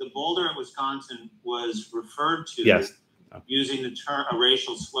 No, the boulder in Wisconsin was referred to using the term a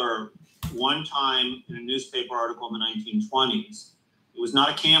racial slur one time in a newspaper article in the 1920s. It was not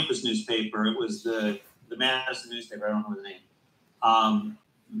a campus newspaper. It was the Madison newspaper. I don't know the name.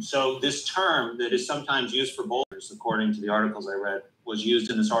 So this term that is sometimes used for boulders, according to the articles I read, was used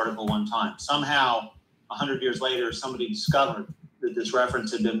in this article one time. Somehow, 100 years later, somebody discovered that this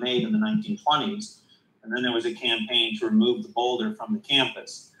reference had been made in the 1920s, and then there was a campaign to remove the boulder from the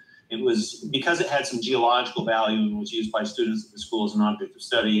campus. It was because it had some geological value and was used by students at the school as an object of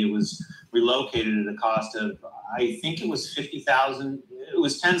study. It was relocated at a cost of, I think it was $50,000. It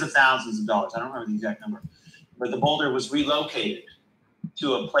was tens of thousands of dollars. I don't remember the exact number, but the boulder was relocated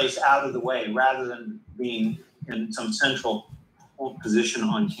to a place out of the way rather than being in some central position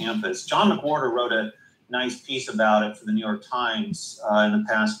on campus. John McWhorter wrote a nice piece about it for the New York Times in the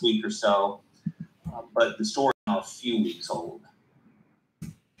past week or so, but the story is now a few weeks old.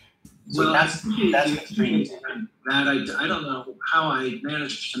 So well, that's extreme. That I don't know how I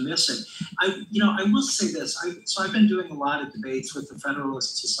managed to miss it. I will say this. I've been doing a lot of debates with the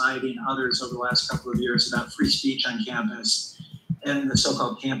Federalist Society and others over the last couple of years about free speech on campus and the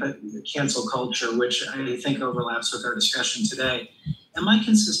so-called cancel culture, which I think overlaps with our discussion today. And my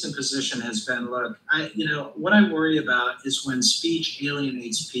consistent position has been, look, what I worry about is when speech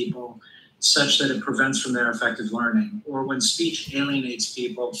alienates people such that it prevents from their effective learning, or when speech alienates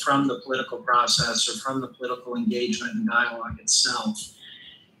people from the political process or from the political engagement and dialogue itself.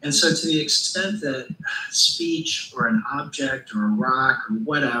 And so to the extent that speech or an object or a rock or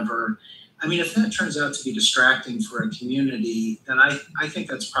whatever, I mean, if that turns out to be distracting for a community, then I think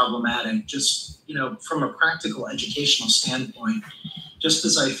that's problematic, just, from a practical educational standpoint, just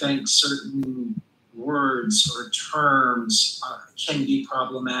as I think certain words or terms can be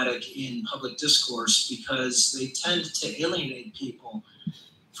problematic in public discourse because they tend to alienate people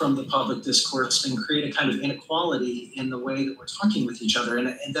from the public discourse and create a kind of inequality in the way that we're talking with each other.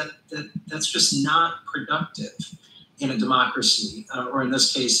 And that's just not productive in a democracy, or in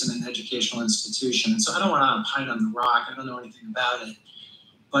this case, in an educational institution. And so I don't want to opine on the rock. I don't know anything about it.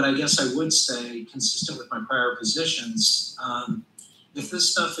 But I guess I would say, consistent with my prior positions, if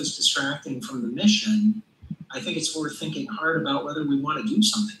this stuff is distracting from the mission, I think it's worth thinking hard about whether we want to do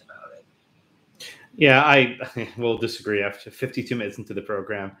something about it. Yeah, I will disagree after 52 minutes into the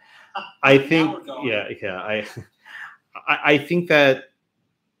program. I think, I think that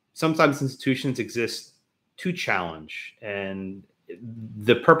sometimes institutions exist to challenge, and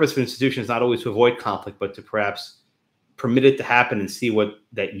the purpose of an institution is not always to avoid conflict, but to perhaps permit it to happen and see what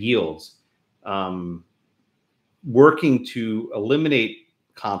that yields. Working to eliminate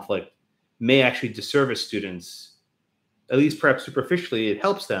conflict may actually disservice students, at least perhaps superficially. It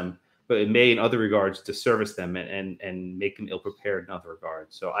helps them, but it may in other regards disservice them and make them ill-prepared in other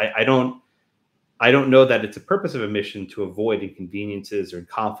regards. So I don't know that it's a purpose of a mission to avoid inconveniences or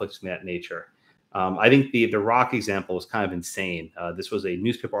conflicts of that nature. I think the rock example is kind of insane. This was a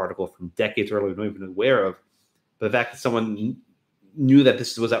newspaper article from decades earlier we weren't even aware of. But the fact that someone knew that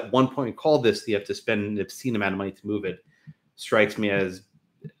this was at one point called this, you have to spend an obscene amount of money to move it, strikes me as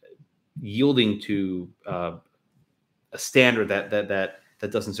yielding to a standard that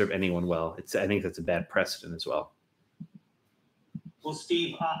doesn't serve anyone well. I think that's a bad precedent as well. Well,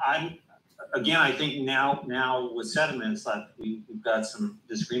 Steve, I think now with sentiments that we've got some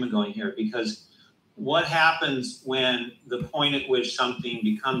disagreement going here, because what happens when the point at which something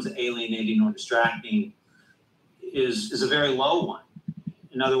becomes alienating or distracting is a very low one?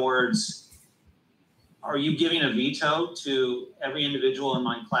 In other words, are you giving a veto to every individual in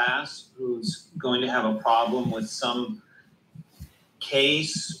my class who's going to have a problem with some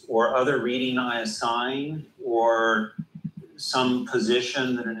case or other reading I assign or some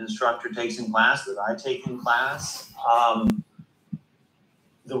position that an instructor takes in class that I take in class?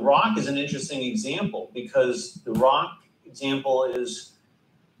 The rock is an interesting example, because the rock example is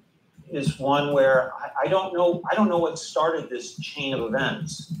one where I don't know what started this chain of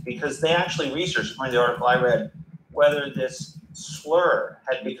events, because they actually researched, according to the article I read, whether this slur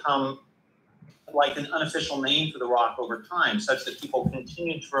had become like an unofficial name for the rock over time, such that people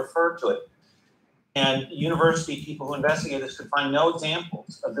continued to refer to it. And university people who investigate this could find no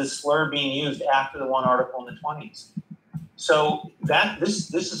examples of this slur being used after the one article in the 20s. So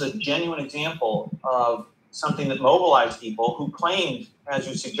this is a genuine example of something that mobilized people who claimed, as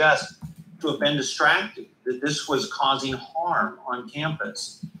you suggest, to have been distracted, that this was causing harm on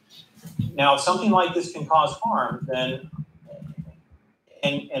campus. Now, if something like this can cause harm, then,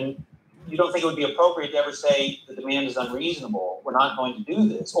 and you don't think it would be appropriate to ever say the demand is unreasonable, we're not going to do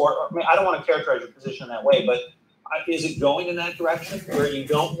this? Or I mean, I don't want to characterize your position that way, but is it going in that direction where you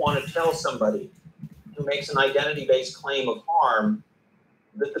don't want to tell somebody who makes an identity-based claim of harm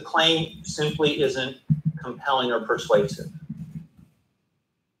that the claim simply isn't compelling or persuasive?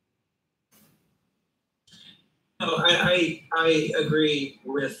 No, I agree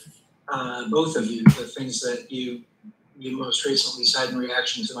with both of you, the things that you most recently said in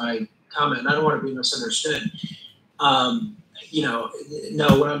reaction to my comment. I don't want to be misunderstood. No,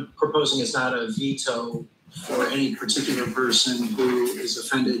 what I'm proposing is not a veto for any particular person who is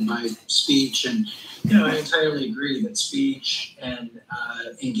offended by speech. And, I entirely agree that speech and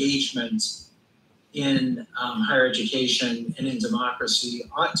engagement in higher education and in democracy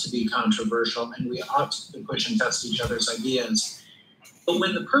ought to be controversial, and we ought to push and test each other's ideas. But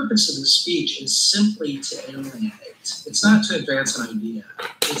when the purpose of the speech is simply to alienate, it's not to advance an idea,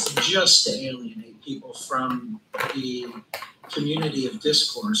 it's just to alienate people from the community of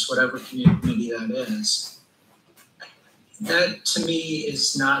discourse, whatever community that is, that to me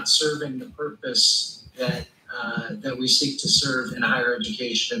is not serving the purpose that we seek to serve in higher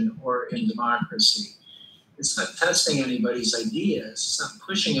education or in democracy. It's not testing anybody's ideas. It's not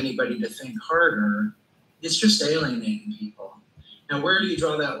pushing anybody to think harder. It's just alienating people. Now, where do you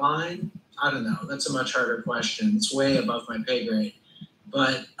draw that line? I don't know. That's a much harder question. It's way above my pay grade.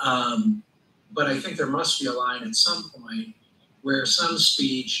 But I think there must be a line at some point where some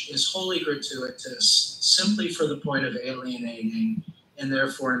speech is wholly gratuitous, simply for the point of alienating, and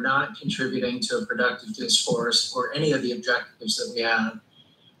therefore not contributing to a productive discourse or any of the objectives that we have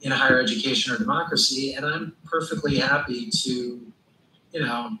in higher education or democracy. And I'm perfectly happy to,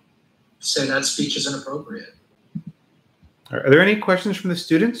 say that speech is inappropriate. Are there any questions from the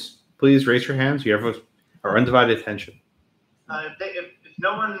students? Please raise your hands. You have our undivided attention. If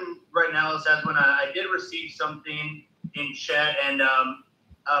no one right now else has one, I did receive something in chat, and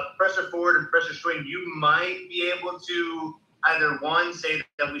Professor Ford and Professor Schwing, you might be able to either one, say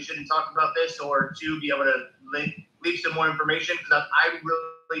that we shouldn't talk about this, or two, be able to leave some more information, because I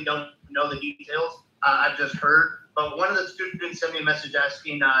really don't know the details. I've just heard. But one of the students sent me a message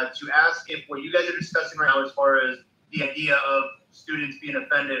asking to ask if what you guys are discussing right now, as far as the idea of students being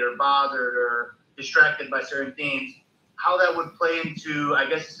offended or bothered or distracted by certain things, how that would play into, I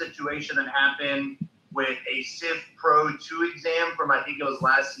guess, a situation that happened with a Civ Pro 2 exam from, I think it was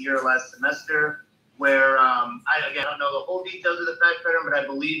last semester, where I don't know the whole details of the fact pattern, but I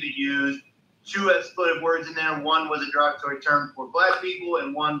believe it used two expletive words in there. One was a derogatory term for Black people,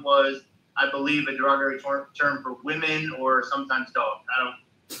 and one was, I believe, a derogatory term for women or sometimes dogs.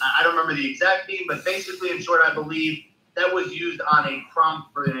 I don't remember the exact thing, but basically, in short, I believe that was used on a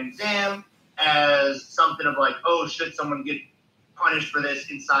prompt for an exam as something of like, oh, should someone get punished for this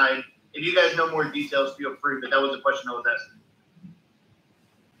inside? If you guys know more details, feel free, but that was the question I was asking.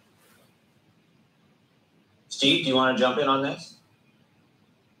 Steve, do you want to jump in on this?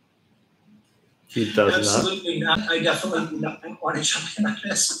 He does Absolutely not. I definitely do not want to jump in on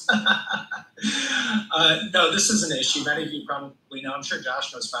this. No, this is an issue. Many of you probably know. I'm sure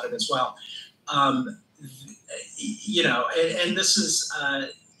Josh knows about it as well. You know, and this is.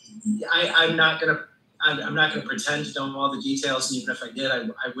 I'm not gonna pretend to know all the details, and even if I did, I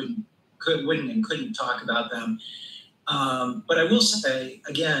wouldn't and couldn't talk about them. But I will say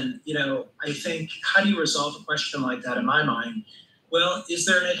again, you know, I think, how do you resolve a question like that? In my mind, well, is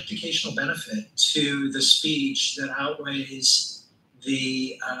there an educational benefit to the speech that outweighs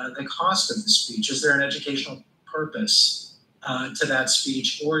the cost of the speech? Is there an educational purpose to that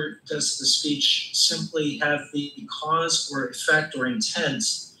speech, or does the speech simply have the cause or effect or intent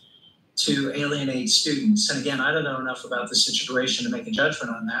to alienate students? And again, I don't know enough about the situation to make a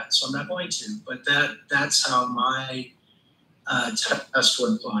judgment on that, so I'm not going to. But that's how my test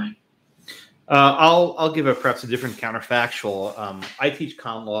would apply. I'll give perhaps a different counterfactual. I teach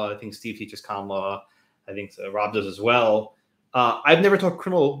common law. I think Steve teaches common law. I think Rob does as well. I've never taught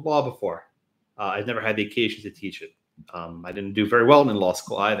criminal law before. I've never had the occasion to teach it. I didn't do very well in law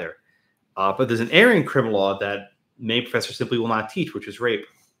school either. But there's an area in criminal law that many professors simply will not teach, which is rape.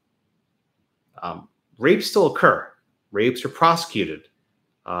 Rapes still occur. Rapes are prosecuted.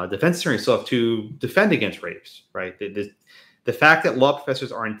 Defense attorneys still have to defend against rapes, right? The fact that law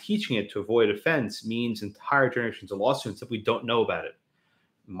professors aren't teaching it to avoid offense means entire generations of law students simply don't know about it.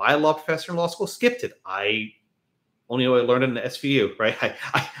 My law professor in law school skipped it. I only know I learned it in the SVU, right?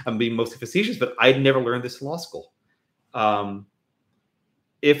 I'm being mostly facetious, but I never learned this in law school.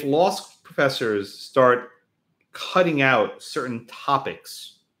 If law professors start cutting out certain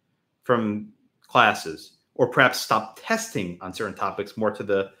topics from classes, or perhaps stop testing on certain topics, more to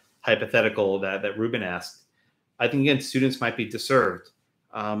the hypothetical that Ruben asked, I think, again, students might be deserved.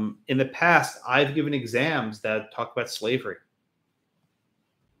 In the past, I've given exams that talk about slavery.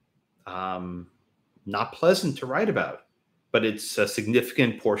 Not pleasant to write about, but it's a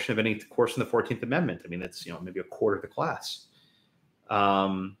significant portion of any course in the 14th Amendment. I mean, that's, you know, maybe a quarter of the class.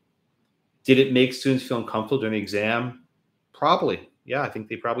 Did it make students feel uncomfortable during the exam? Probably. Yeah, I think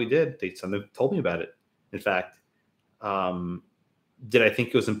they probably did. Some of them told me about it, in fact. Did I think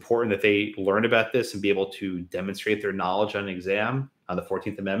it was important that they learn about this and be able to demonstrate their knowledge on an exam on the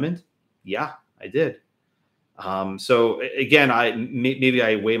 14th Amendment? Yeah, I did. So again, maybe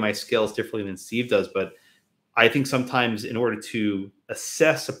I weigh my scales differently than Steve does, but I think sometimes in order to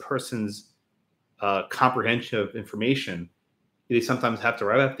assess a person's comprehension of information, they sometimes have to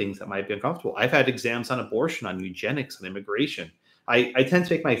write about things that might be uncomfortable. I've had exams on abortion, on eugenics, on immigration. I tend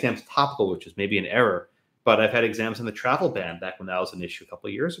to make my exams topical, which is maybe an error. But I've had exams on the travel ban back when that was an issue a couple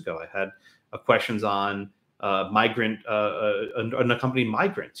of years ago. I had questions on unaccompanied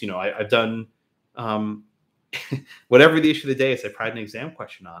migrants. You know, I've done whatever the issue of the day is. I write an exam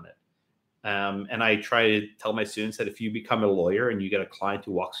question on it. And I try to tell my students that if you become a lawyer and you get a client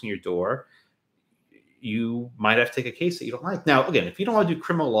who walks in your door, you might have to take a case that you don't like. Now, again, if you don't want to do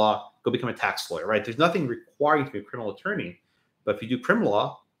criminal law, go become a tax lawyer, right? There's nothing requiring you to be a criminal attorney. But if you do criminal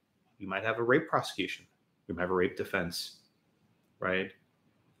law, you might have a rape prosecution. You might have a rape defense, right?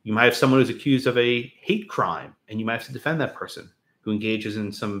 You might have someone who's accused of a hate crime, and you might have to defend that person who engages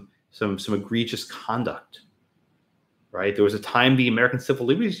in some egregious conduct, right? There was a time the American Civil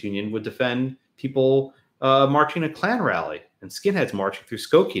Liberties Union would defend people marching a Klan rally and skinheads marching through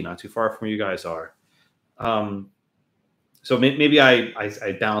Skokie, not too far from where you guys are. So maybe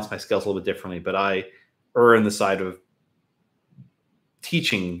I balance my scales a little bit differently, but I err on the side of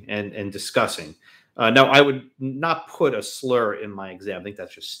teaching and discussing. Now, I would not put a slur in my exam. I think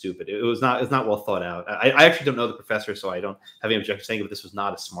that's just stupid. It's not well thought out. I actually don't know the professor, so I don't have any objection saying that this was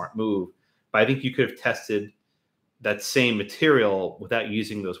not a smart move. But I think you could have tested that same material without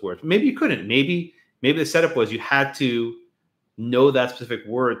using those words. Maybe you couldn't. Maybe the setup was you had to know that specific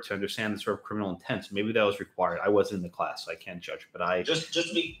word to understand the sort of criminal intent. So maybe that was required. I wasn't in the class, so I can't judge. But I just to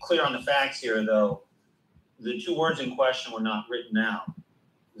be clear on the facts here, though, the two words in question were not written out.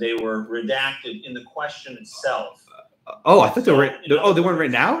 They were redacted in the question itself. I thought they were. They weren't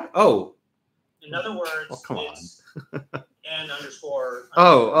written out. Oh. In other words, come on. N underscore.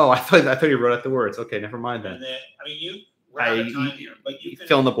 I thought you wrote out the words. Okay, never mind then. And then, we're out of time here, but you can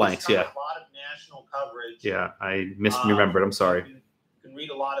fill in the blanks. Yeah. A lot of national coverage. Yeah, I misremembered. I'm sorry. You can read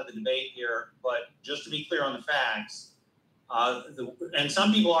a lot of the debate here, but just to be clear on the facts, and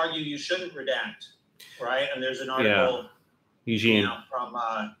some people argue you shouldn't redact, right? And there's an article. Yeah. Eugene. From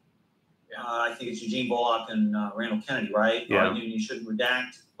I think it's Eugene Bullock and Randall Kennedy, right? Yeah. Arguing you shouldn't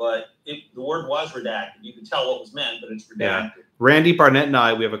redact, but the word was redacted. You could tell what was meant, but it's redacted. Randy Barnett and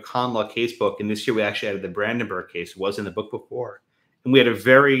I, we have a con law case book, and this year we actually added the Brandenburg case. It was in the book before. And we had a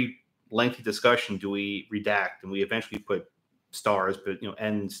very lengthy discussion. Do we redact? And we eventually put stars, but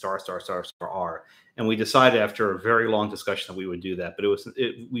N star star star star R. And we decided after a very long discussion that we would do that. But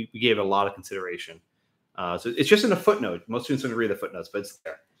we gave it a lot of consideration. So it's just in a footnote. Most students don't read the footnotes, but it's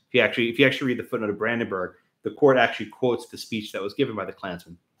there. If you actually read the footnote of Brandenburg, the court actually quotes the speech that was given by the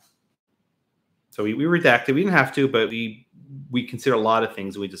Klansman. So we redacted. We didn't have to, but we considered a lot of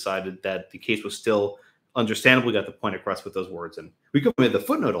things. And we decided that the case was still understandably got the point across with those words. And we could have made the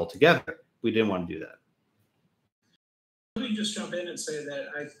footnote altogether. We didn't want to do that. Let me just jump in and say that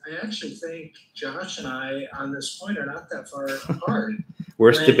I actually think Josh and I on this point are not that far apart.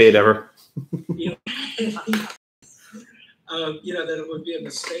 Worst debate ever. That it would be a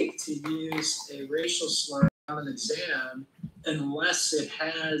mistake to use a racial slur on an exam unless it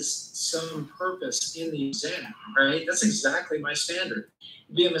has some purpose in the exam, right? That's exactly my standard.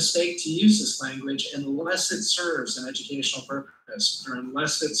 It'd be a mistake to use this language unless it serves an educational purpose or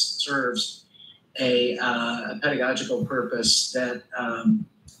unless it serves a pedagogical purpose that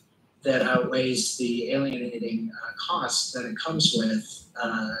outweighs the alienating costs that it comes with.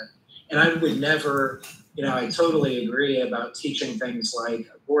 And I would never, I totally agree about teaching things like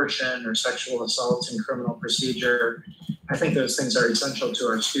abortion or sexual assaults in criminal procedure. I think those things are essential to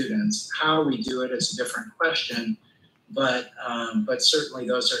our students. How we do it is a different question, but certainly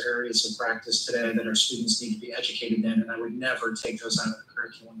those are areas of practice today that our students need to be educated in, and I would never take those out of the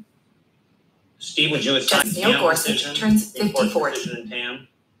curriculum. Steve, would you assign Neil Gorsuch turns 54.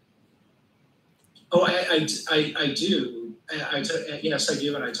 Oh, I do. Yes, I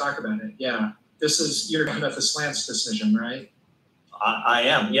do, and I talk about it. Yeah, you're talking about the slants decision, right? I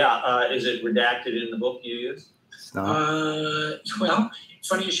am. Yeah. Is it redacted in the book you use? Well,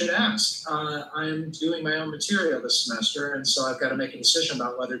 funny you should ask. I'm doing my own material this semester, and so I've got to make a decision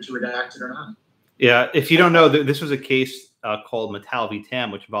about whether to redact it or not. Yeah, if you don't know, this was a case called Mattel v.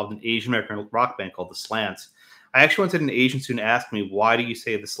 Tam, which involved an Asian American rock band called the Slants. I actually once had an Asian student ask me, why do you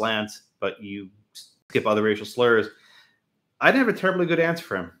say the Slants, but you skip other racial slurs? I didn't have a terribly good answer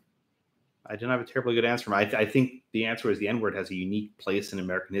for him. I think the answer is the N-word has a unique place in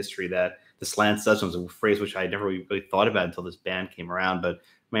American history that the slants does. Was a phrase which I never really thought about until this band came around. But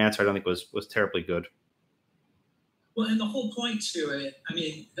my answer, I don't think, was terribly good. Well, and the whole point to it, I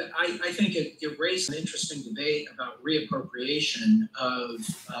mean, I think it raised an interesting debate about reappropriation of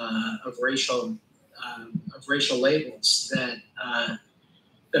racial labels that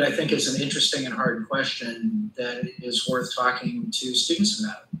I think is an interesting and hard question that is worth talking to students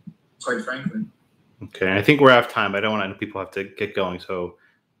about, quite frankly. Okay, I think we're out of time. I don't want to know people have to get going. So,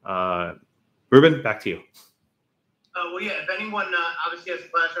 Ruben, back to you. Well, yeah, if anyone obviously has a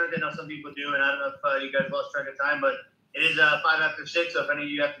class or anything, I know some people do, and I don't know if you guys lost track of time, but it is 5 after 6, so if any of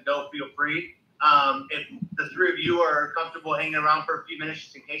you have to go, feel free. If the three of you are comfortable hanging around for a few minutes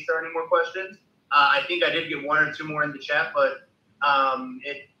just in case there are any more questions, I think I did get 1 or 2 more in the chat, but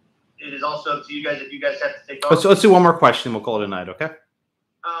it is also up to you guys if you guys have to take off. Let's do one more question. We'll call it a night, okay?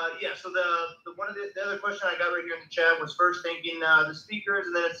 Yeah. So the one of the other question I got right here in the chat was first thanking the speakers,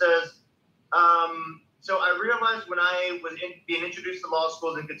 and then it says, so I realized when I was being introduced to law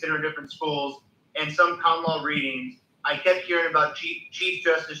schools and considering different schools and some common law readings, I kept hearing about Chief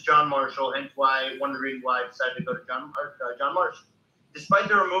Justice John Marshall, hence why one of the reasons why I decided to go to John Marshall. Despite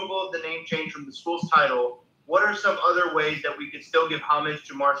the removal of the name change from the school's title, what are some other ways that we could still give homage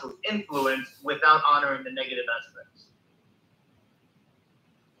to Marshall's influence without honoring the negative aspects?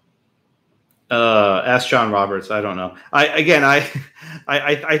 Ask John Roberts. I don't know. I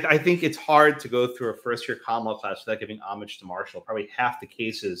think it's hard to go through a first-year common law class without giving homage to Marshall. Probably half the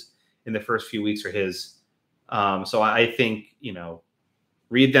cases in the first few weeks are his. So I think,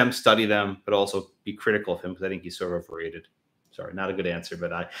 read them, study them, but also be critical of him because I think he's sort of overrated. Sorry, not a good answer,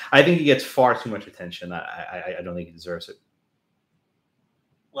 but I think he gets far too much attention. I don't think he deserves it.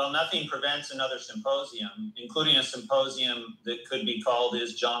 Well, nothing prevents another symposium, including a symposium that could be called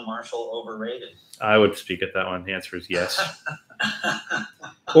 "Is John Marshall Overrated?" I would speak at that one. The answer is yes.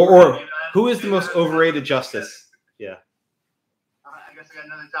 or who is the most overrated justice? Yeah. I guess I got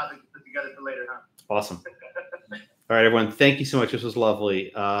another topic to put together for later, huh? Awesome. All right, everyone. Thank you so much. This was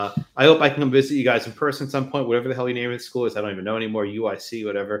lovely. I hope I can come visit you guys in person at some point, whatever the hell your name of the school is. I don't even know anymore. UIC,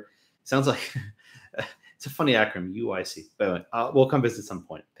 whatever. Sounds like it's a funny acronym, UIC. But anyway, we'll come visit at some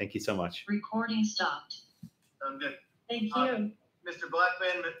point. Thank you so much. Recording stopped. Sounds good. Thank you. Mr.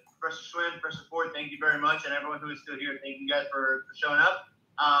 Blackman, Professor Schwinn, Professor Ford, thank you very much. And everyone who is still here, thank you guys for showing up.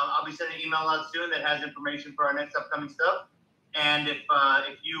 I'll be sending an email out soon that has information for our next upcoming stuff. And if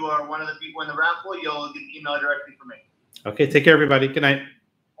you are one of the people in the raffle, you'll get an email directly from me. Okay, take care, everybody. Good night.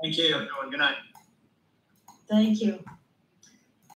 Thank you. Everyone, good night. Thank you.